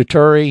 Joe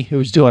Deturi,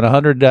 who's doing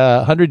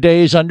 100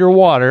 days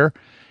underwater.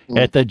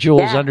 at the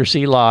Jules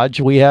Undersea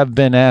Lodge. We have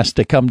been asked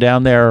to come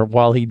down there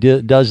while he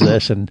does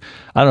this, and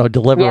I don't know,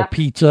 deliver a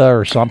pizza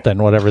or something,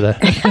 whatever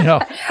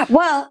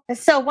Well,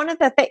 so one of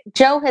the things,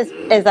 Joe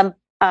is a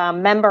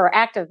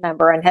active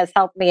member, and has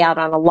helped me out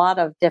on a lot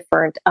of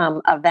different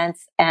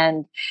events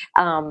and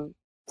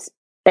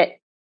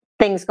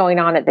things going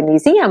on at the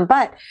museum.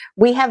 But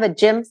we have a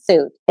gym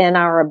suit in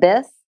our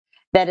Abyss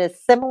that is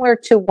similar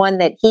to one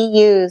that he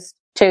used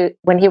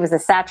when he was a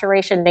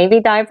saturation Navy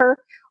diver,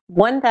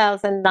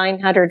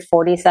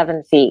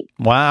 1,947 feet.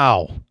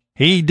 Wow.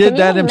 He did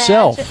that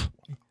himself.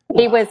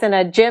 He was in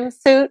a gym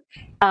suit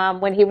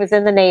when he was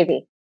in the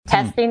Navy,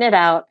 testing it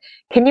out.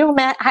 Can you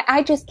imagine?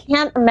 I just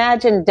can't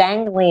imagine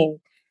dangling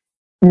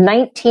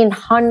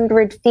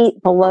 1,900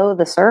 feet below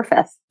the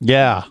surface.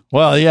 Yeah.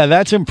 Well, yeah,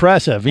 that's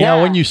impressive. You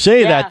know, when you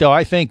say that, though,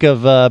 I think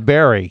of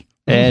Barry.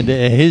 And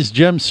his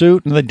gym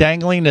suit and the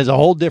dangling is a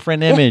whole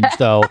different image,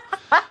 though,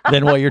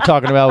 than what you're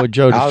talking about with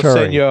Joe Turri. I'll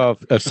send you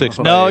a 6.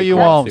 No, you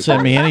won't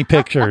send me any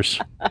pictures.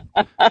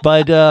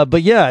 But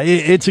yeah,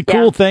 it's a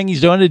cool thing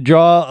he's doing to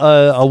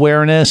draw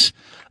awareness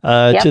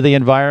to the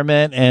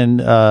environment,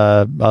 and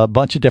a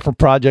bunch of different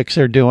projects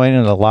they're doing,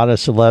 and a lot of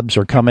celebs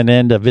are coming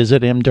in to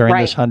visit him during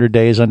this 100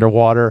 days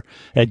underwater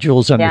at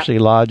Jules Undersea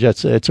Lodge.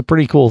 It's a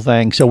pretty cool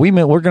thing. So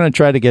we're going to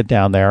try to get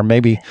down there.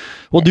 Maybe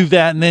we'll do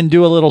that and then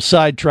do a little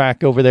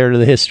sidetrack over there to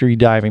the History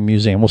Diving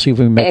Museum. We'll see if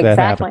we can make that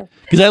happen.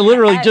 Because I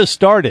literally just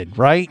started,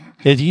 right?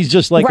 He's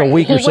just like a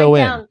week or so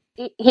in.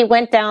 He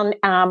went down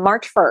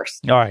March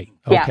 1st. All right.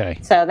 Okay.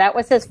 Yeah. So that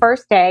was his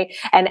first day.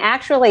 And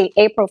actually,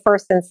 April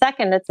 1st and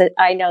 2nd,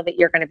 I know that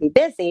you're going to be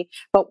busy,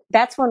 but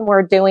that's when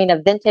we're doing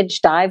a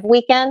vintage dive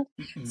weekend.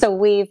 Mm-hmm. So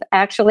we've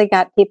actually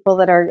got people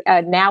that are,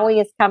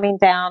 Nowie is coming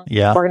down.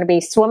 Yeah. We're going to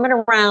be swimming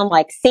around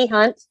like Sea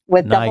Hunt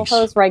with double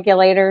hose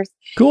regulators.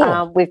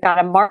 Cool. We've got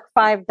a Mark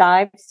V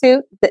dive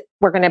suit that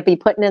we're going to be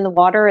putting in the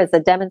water as a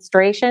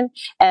demonstration,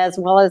 as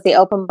well as the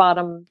open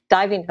bottom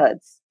diving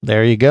hoods.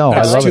 There you go.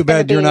 That's too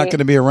bad you're not going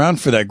to be around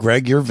for that,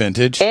 Greg. You're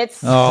vintage. It's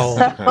so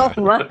much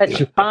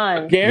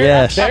fun.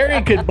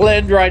 Barry could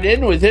blend right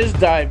in with his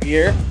dive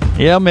gear.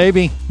 Yeah,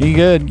 maybe. You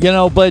could.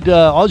 But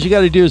all you got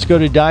to do is go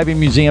to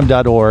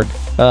divingmuseum.org.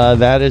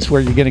 That is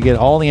where you're going to get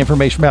all the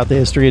information about the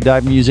History of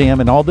Diving Museum,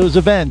 and all those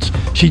events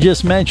she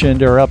just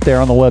mentioned are up there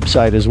on the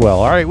website as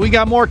well. All right, we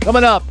got more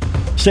coming up.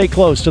 Stay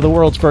close to the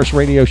world's first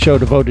radio show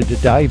devoted to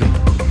diving.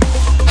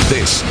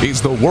 This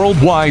is the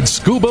Worldwide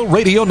Scuba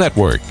Radio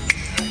Network.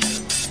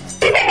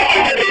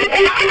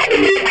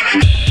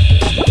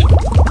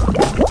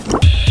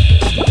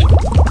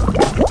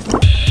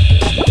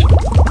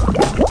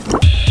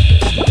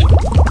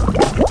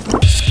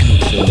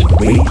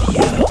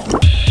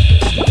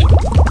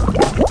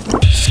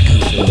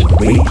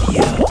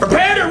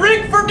 Prepare to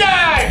rig for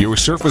dive! Your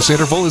surface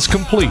interval is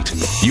complete.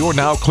 You're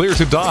now clear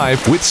to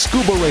dive with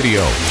Scuba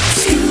Radio.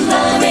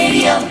 Scuba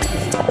Radio.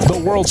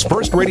 The world's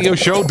first radio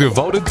show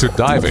devoted to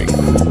diving.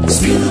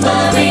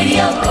 Scuba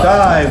Radio.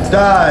 Dive,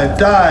 dive,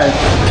 dive.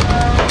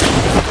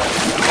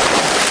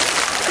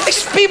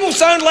 These people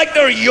sound like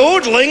they're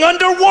yodeling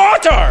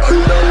underwater.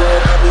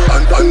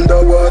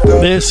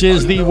 This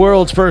is the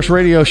world's first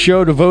radio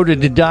show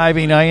devoted to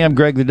diving. I am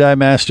Greg the Dive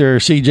Master,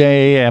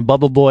 CJ and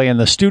Bubba Boy in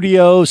the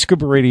studio.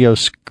 Scuba Radio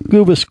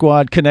Scuba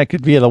Squad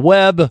connected via the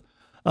web,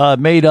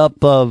 made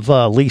up of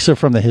Lisa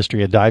from the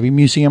History of Diving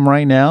Museum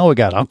right now. We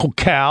got Uncle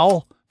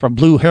Cal from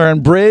Blue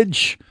Heron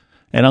Bridge,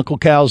 and Uncle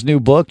Cal's new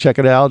book. Check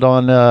it out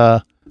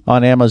on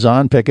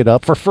Amazon. Pick it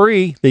up for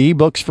free. The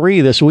ebook's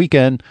free this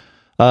weekend.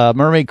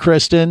 Mermaid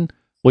Kristen.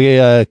 We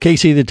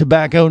Casey the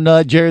Tobacco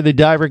Nut, Jerry the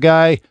Diver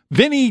Guy,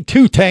 Vinny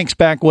Two Tanks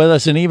back with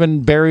us, and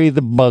even Barry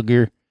the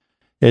Bugger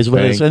is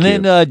with us. And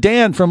then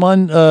Dan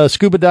from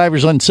Scuba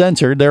Divers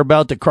Uncensored. They're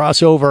about to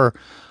cross over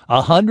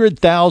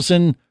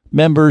 100,000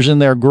 members in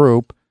their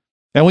group.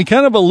 And we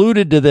kind of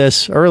alluded to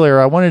this earlier.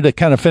 I wanted to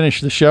kind of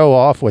finish the show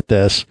off with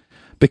this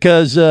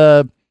because,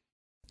 I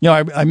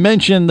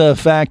mentioned the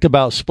fact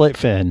about split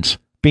fins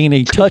being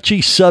a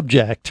touchy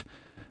subject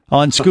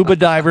on Scuba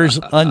Divers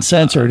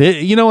Uncensored.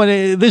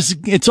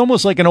 It's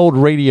almost like an old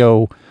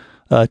radio,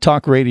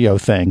 talk radio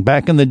thing.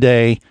 Back in the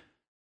day,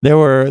 there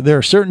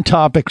are certain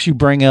topics you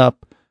bring up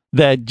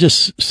that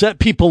just set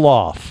people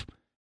off.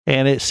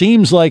 And it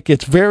seems like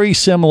it's very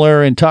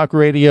similar in talk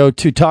radio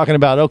to talking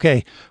about,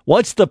 okay,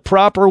 what's the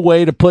proper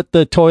way to put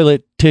the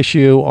toilet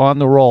tissue on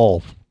the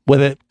roll?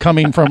 With it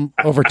coming from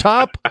over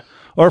top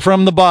or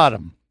from the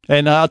bottom?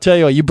 And I'll tell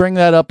you, you bring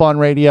that up on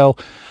radio,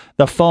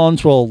 the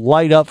phones will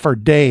light up for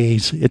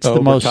days. It's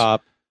the most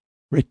top.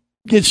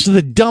 It's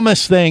the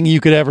dumbest thing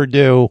you could ever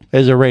do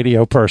as a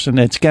radio person.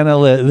 It's kind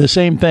of the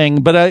same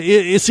thing, but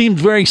it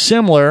seems very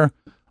similar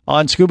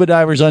on Scuba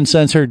Divers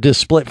Uncensored to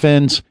split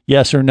fins.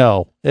 Yes or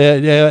no?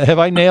 Have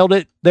I nailed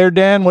it there,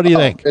 Dan? What do you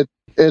think?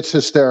 It's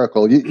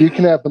hysterical. You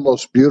can have the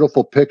most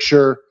beautiful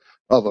picture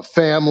of a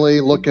family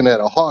looking at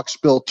a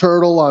hawksbill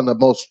turtle on the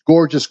most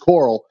gorgeous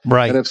coral.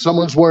 Right. And if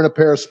someone's wearing a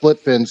pair of split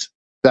fins,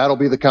 that'll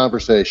be the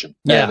conversation.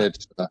 Yeah.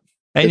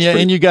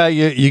 And you got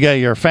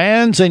your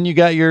fans and you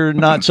got your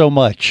not so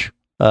much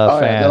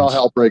fans. Then all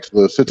hell breaks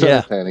loose. It's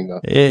entertaining,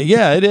 though.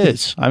 Yeah, it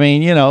is. I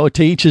mean,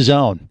 to each his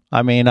own.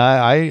 I mean,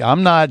 I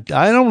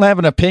don't have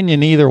an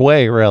opinion either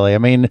way, really. I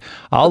mean,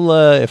 I'll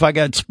if I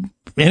got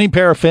any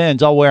pair of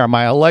fins, I'll wear them.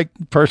 I like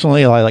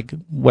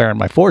wearing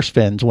my force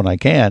fins when I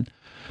can,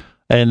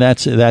 and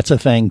that's a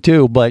thing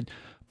too. But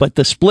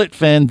the split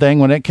fin thing,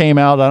 when it came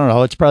out, I don't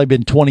know, it's probably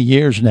been 20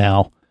 years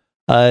now.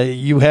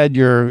 You had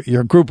your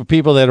group of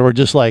people that were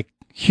just like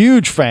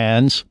huge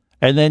fans,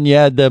 and then you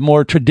had the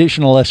more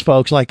traditionalist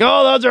folks like,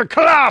 oh, those are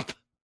crap,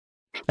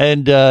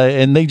 and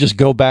they just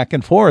go back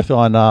and forth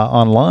on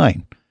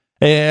online.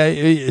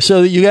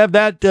 So you have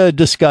that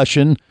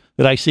discussion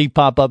that I see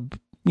pop up.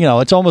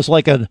 It's almost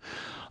like an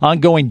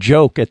ongoing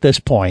joke at this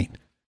point.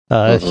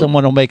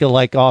 Someone will make a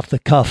off the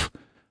cuff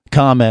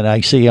comment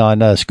I see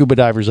on Scuba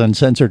Divers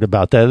Uncensored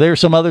about that.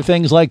 There's some other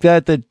things like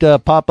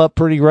that pop up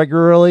pretty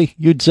regularly,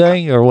 you'd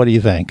say, or what do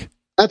you think?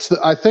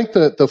 I think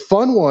the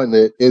fun one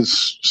that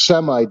is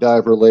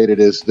semi-dive related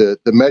is the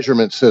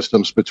measurement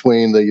systems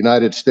between the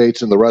United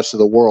States and the rest of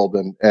the world,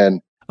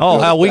 and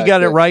how we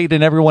got it right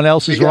and everyone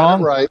else is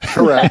wrong? Right,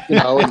 correct.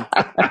 And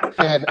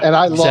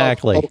I love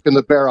poking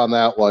the bear on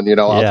that one.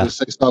 I'll just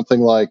say something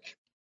like,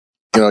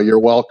 you're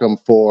welcome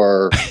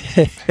for,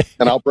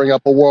 and I'll bring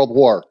up a world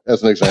war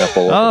as an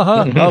example.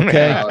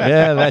 Okay.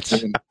 Yeah,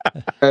 that's.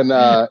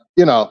 Or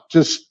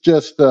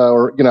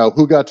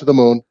who got to the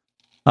moon?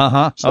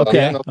 So,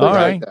 okay. All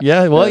right.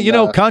 Yeah.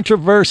 Well,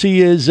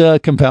 controversy is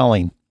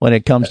compelling when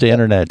it comes to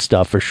internet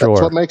stuff for sure.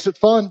 That's what makes it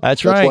fun.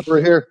 That's right. What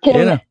we're here.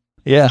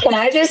 Yeah. Can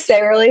I just say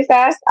really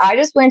fast? I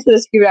just went to the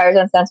Scuba Divers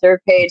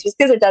Uncensored page just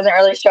because it doesn't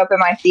really show up in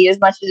my feed as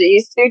much as it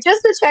used to,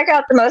 just to check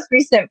out the most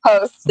recent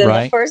posts. And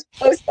the first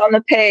post on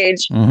the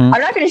page, I'm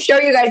not going to show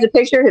you guys a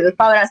picture because it's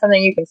probably not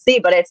something you can see,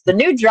 but it's the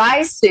new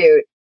dry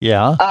suit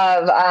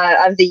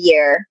of the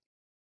year.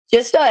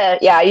 Just,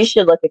 you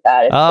should look at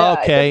that. It's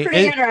a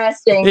pretty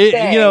interesting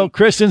thing.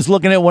 Kristen's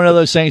looking at one of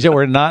those things that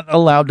we're not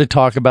allowed to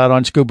talk about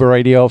on Scuba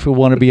Radio if we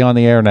want to be on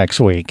the air next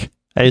week,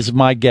 is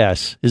my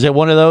guess. Is it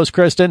one of those,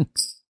 Kristen?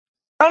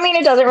 I mean,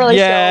 it doesn't really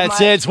show much,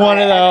 it's one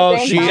of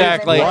those. She's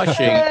exactly.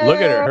 blushing. Look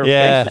at her. Her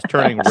face is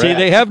turning red. See,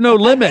 they have no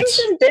limits.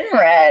 It's been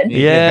red.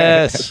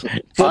 Yes.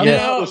 So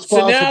now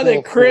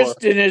that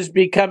Kristen is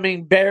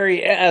becoming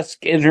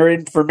Barry-esque in her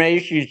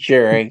information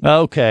sharing.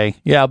 Okay.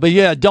 Yeah, but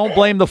don't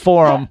blame the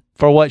forum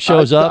for what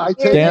shows up. I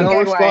take Dan? no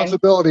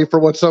responsibility for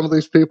what some of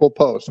these people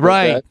post.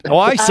 Right. Okay? Well,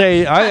 I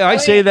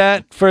say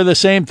that for the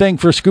same thing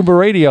for Scuba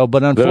Radio,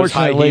 but unfortunately,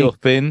 high heel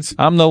fins.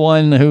 I'm the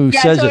one who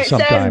says it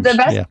sometimes.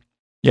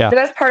 The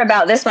best part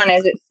about this one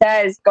is it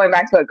says, going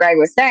back to what Greg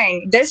was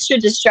saying, this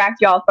should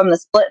distract y'all from the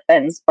split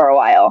fins for a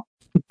while.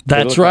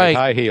 That's right.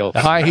 Like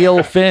high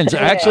heel fins.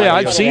 Actually,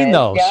 I've seen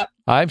those. Yep.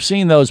 I've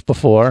seen those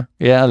before.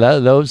 Yeah,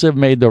 those have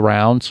made the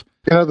rounds.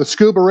 The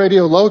Scuba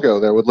Radio logo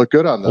there would look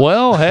good on them.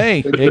 Well, hey,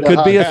 it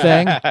could be a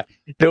thing.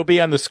 They'll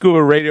be on the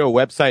Scuba Radio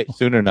website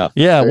soon enough.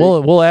 Yeah,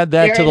 we'll add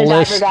that to the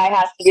list. The diver guy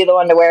has to be the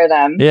one to wear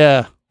them.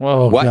 Yeah.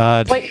 Oh,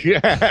 God. Wait,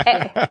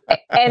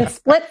 and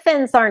split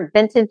fins aren't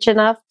vintage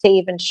enough to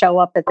even show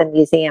up at the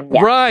museum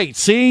yet. Right,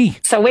 see?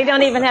 So we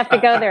don't even have to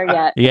go there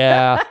yet.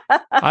 Yeah.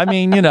 I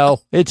mean,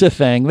 it's a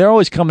thing. They're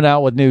always coming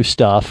out with new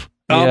stuff.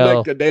 I'll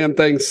make the damn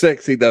thing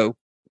sexy, though.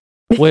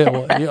 Wait,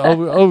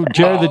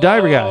 Jerry the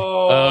diver guy.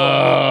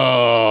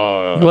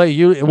 Wait,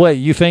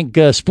 you think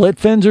split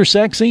fins are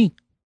sexy?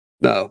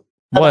 No.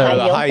 What,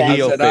 the high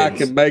heel fins. I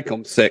can make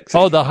them sexy.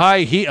 Oh, the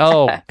high heel.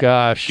 Oh,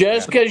 gosh.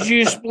 Just because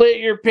you split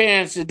your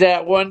pants at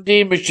that one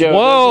Dima show.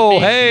 Whoa,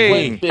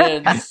 hey.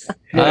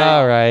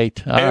 All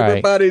right.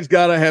 Everybody's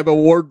got to have a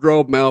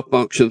wardrobe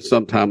malfunction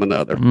sometime or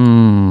another.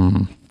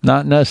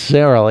 Not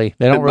necessarily.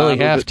 They don't really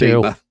have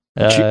to.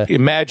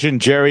 Imagine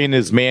Jerry and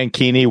his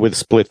mankini with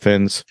split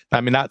fins.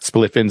 I mean, not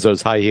split fins,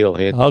 those high heel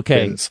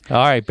fins. All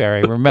right,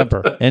 Barry.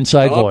 Remember,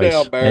 inside voice.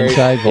 Down, Barry.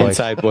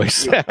 Inside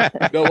voice.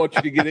 Don't want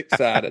you to get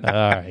excited. All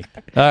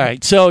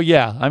right. So,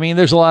 I mean,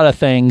 there's a lot of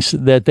things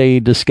that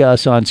they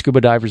discuss on Scuba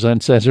Divers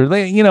Uncensored.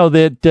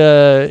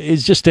 That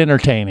is just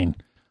entertaining.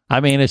 I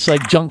mean, it's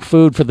like junk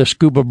food for the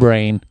scuba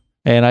brain.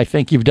 And I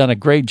think you've done a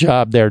great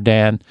job there,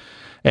 Dan.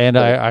 And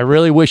I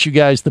really wish you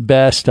guys the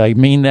best. I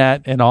mean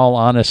that in all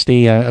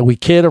honesty. We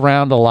kid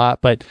around a lot,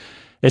 but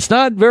it's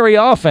not very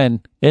often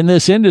in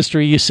this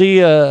industry you see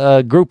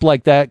a group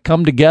like that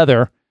come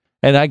together.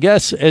 And I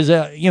guess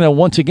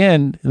once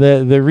again,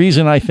 the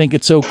reason I think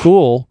it's so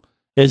cool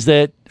is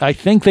that I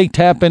think they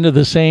tap into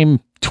the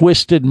same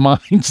twisted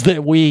minds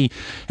that we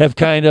have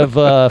kind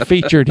of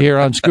featured here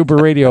on Scuba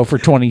Radio for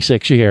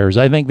 26 years.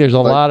 I think there's a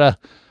lot of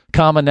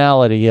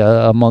commonality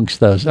amongst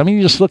those. I mean,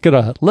 you just look at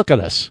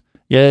us.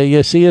 Yeah,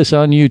 you see us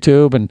on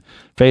YouTube and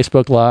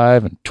Facebook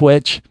Live and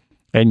Twitch,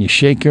 and you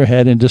shake your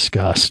head in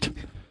disgust.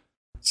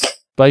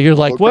 But you're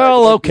like,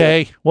 well,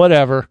 okay,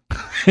 whatever.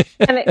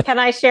 Can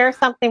I share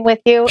something with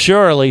you?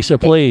 Sure, Lisa,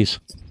 please.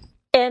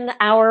 In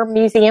our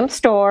museum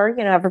store,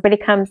 everybody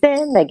comes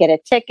in, they get a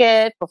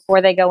ticket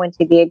before they go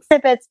into the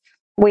exhibits.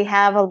 we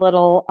have a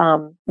little,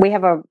 we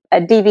have a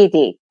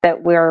DVD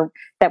that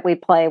we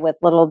play with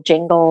little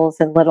jingles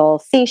and little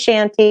sea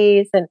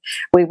shanties, and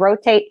we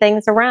rotate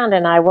things around.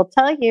 And I will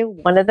tell you,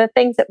 one of the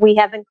things that we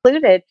have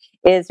included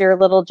is your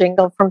little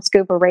jingle from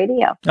Scuba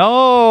Radio.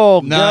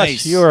 Oh,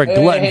 nice! You're a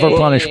glutton for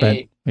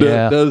punishment.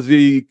 Yeah. Does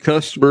the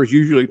customers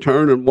usually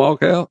turn and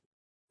walk out?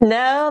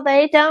 No,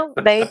 they don't.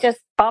 They just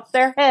pop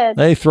their head.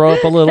 They throw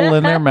up a little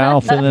in their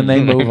mouth, and then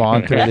they move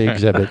on to the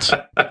exhibits.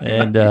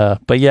 And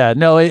but yeah,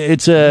 no,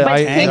 it's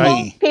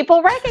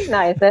people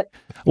recognize it.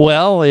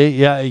 Well,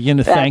 yeah, thank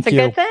you. That's a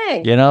good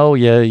thing.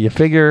 You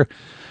figure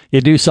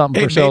you do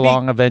something for so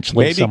long,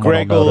 eventually maybe someone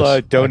Greg will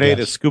notice, donate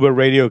a Scuba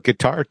Radio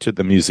guitar to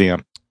the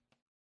museum.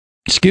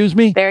 Excuse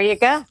me? There you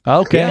go.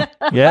 Okay.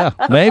 Yeah,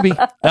 maybe.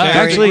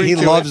 Actually, he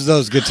loves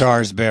those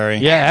guitars, Barry.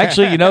 Yeah,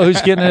 actually,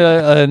 who's getting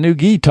a new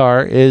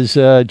guitar is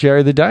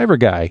Jerry the Diver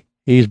Guy.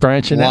 He's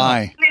branching out.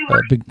 Why?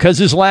 Because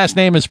his last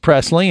name is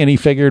Presley, and he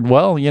figured,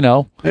 well,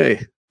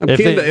 Hey, I'm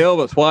kin to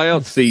Elvis. Why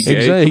else,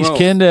 CJ? He's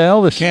kin to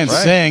Elvis. Can't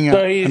sing.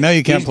 So I know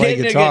you can't play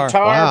guitar.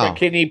 But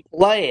can he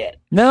play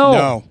it?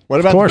 No.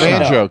 What about the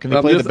banjo? Can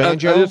he play the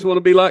banjo? I just want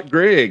to be like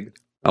Greg.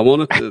 I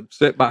want to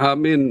sit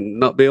behind me and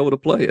not be able to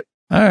play it.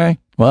 All right.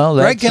 Well,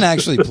 Greg can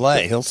actually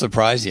play. He'll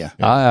surprise you.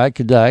 I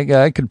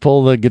could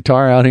pull the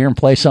guitar out here and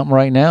play something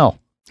right now.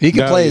 He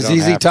could play a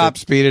ZZ Top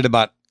speed at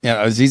about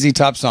a ZZ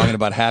Top song at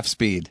about half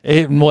speed.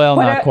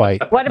 Not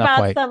quite. What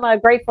about some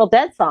Grateful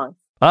Dead songs?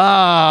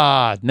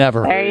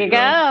 Never. There you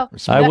go.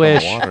 I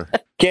wish.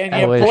 Can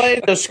you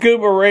play the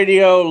Scuba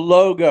Radio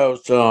logo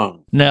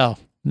song? No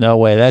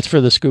way. That's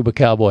for the Scuba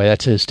Cowboy.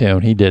 That's his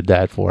tune. He did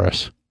that for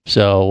us.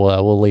 So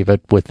we'll leave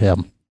it with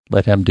him.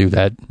 Let him do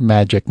that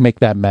magic. Make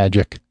that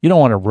magic. You don't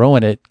want to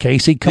ruin it,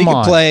 Casey. Come on.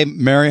 You can play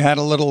Mary Had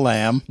a Little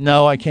Lamb.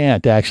 No, I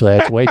can't, actually.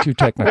 That's way too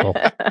technical.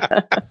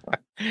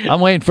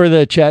 I'm waiting for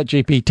the Chat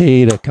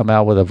GPT to come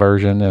out with a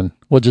version, and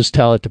we'll just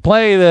tell it to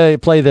play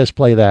this,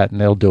 play that,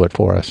 and it'll do it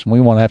for us. We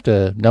won't have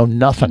to know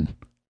nothing.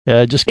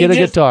 Just get a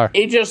guitar.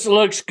 He just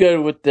looks good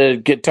with the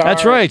guitar.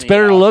 That's right. It's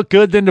better to look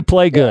good than to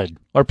play good,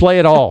 or play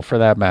at all, for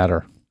that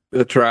matter.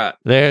 That's right.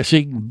 There,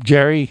 see,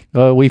 Jerry,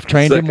 we've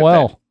trained him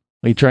well.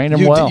 We trained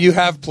him well. You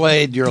have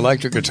played your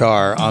electric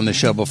guitar on the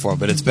show before,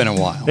 but it's been a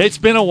while. It's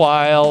been a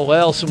while.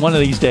 Well, so one of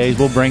these days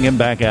we'll bring him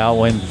back out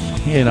when,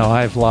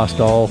 I've lost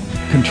all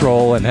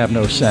control and have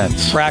no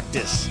sense.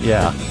 Practice.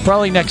 Yeah,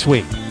 probably next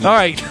week. All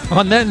right,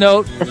 on that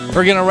note,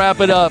 we're going to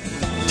wrap it up.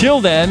 Till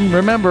then,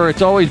 remember,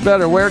 it's always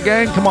better. Where,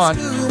 gang? Come on.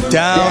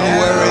 Down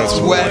where it's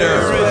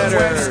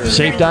wetter.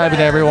 Safe diving,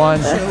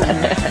 everyone.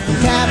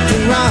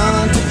 Captain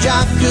Ron to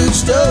Jock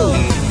Gusto.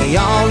 They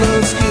all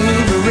love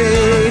Scuba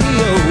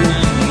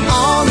Radio.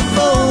 On the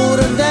boat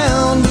or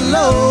down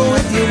below,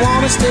 if you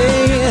want to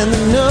stay in the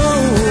know.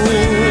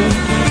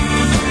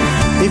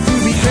 If you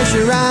be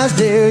pressurized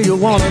there, you'll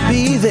want to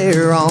be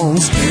there on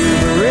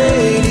Scuba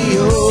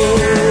Radio.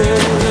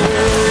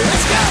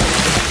 Let's go!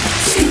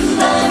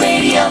 Scuba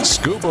Radio.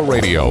 Scuba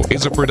Radio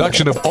is a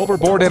production of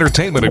Overboard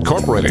Entertainment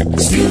Incorporated.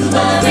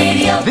 Scuba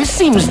Radio. This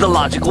seems the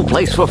logical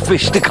place for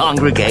fish to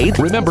congregate.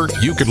 Remember,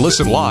 you can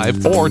listen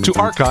live or to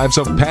archives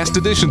of past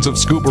editions of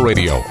Scuba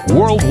Radio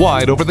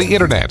worldwide over the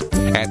internet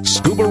at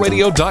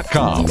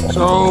scubaradio.com.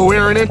 So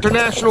we're in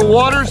international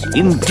waters?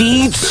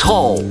 Indeed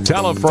so.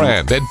 Tell a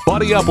friend and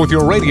buddy up with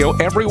your radio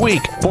every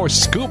week for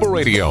Scuba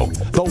Radio,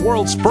 the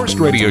world's first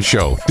radio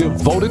show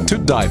devoted to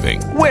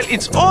diving. Well,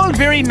 it's all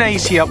very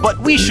nice here, but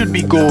we should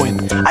be going.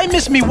 I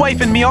miss me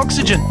wife and me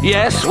oxygen.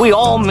 Yes, we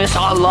all miss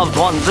our loved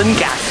ones and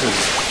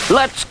gases.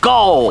 Let's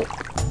go.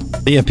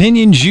 The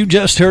opinions you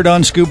just heard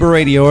on Scuba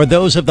Radio are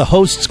those of the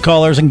hosts,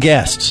 callers, and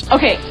guests.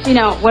 Okay,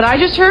 what I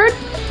just heard?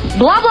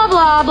 Blah, blah,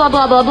 blah, blah,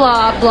 blah, blah,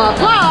 blah, blah,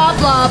 blah,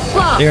 blah,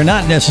 blah. They are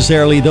not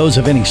necessarily those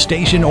of any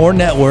station or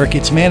network,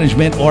 its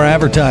management, or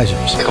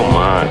advertisers. Come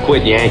on,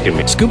 quit yanking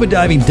me. Scuba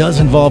diving does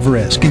involve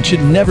risk and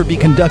should never be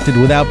conducted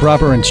without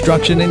proper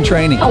instruction and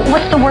training. Oh,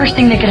 what's the worst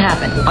thing that could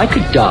happen? I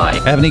could die.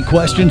 Have any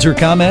questions or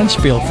comments?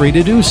 Feel free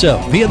to do so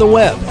via the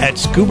web at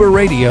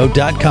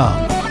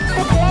scubaradio.com.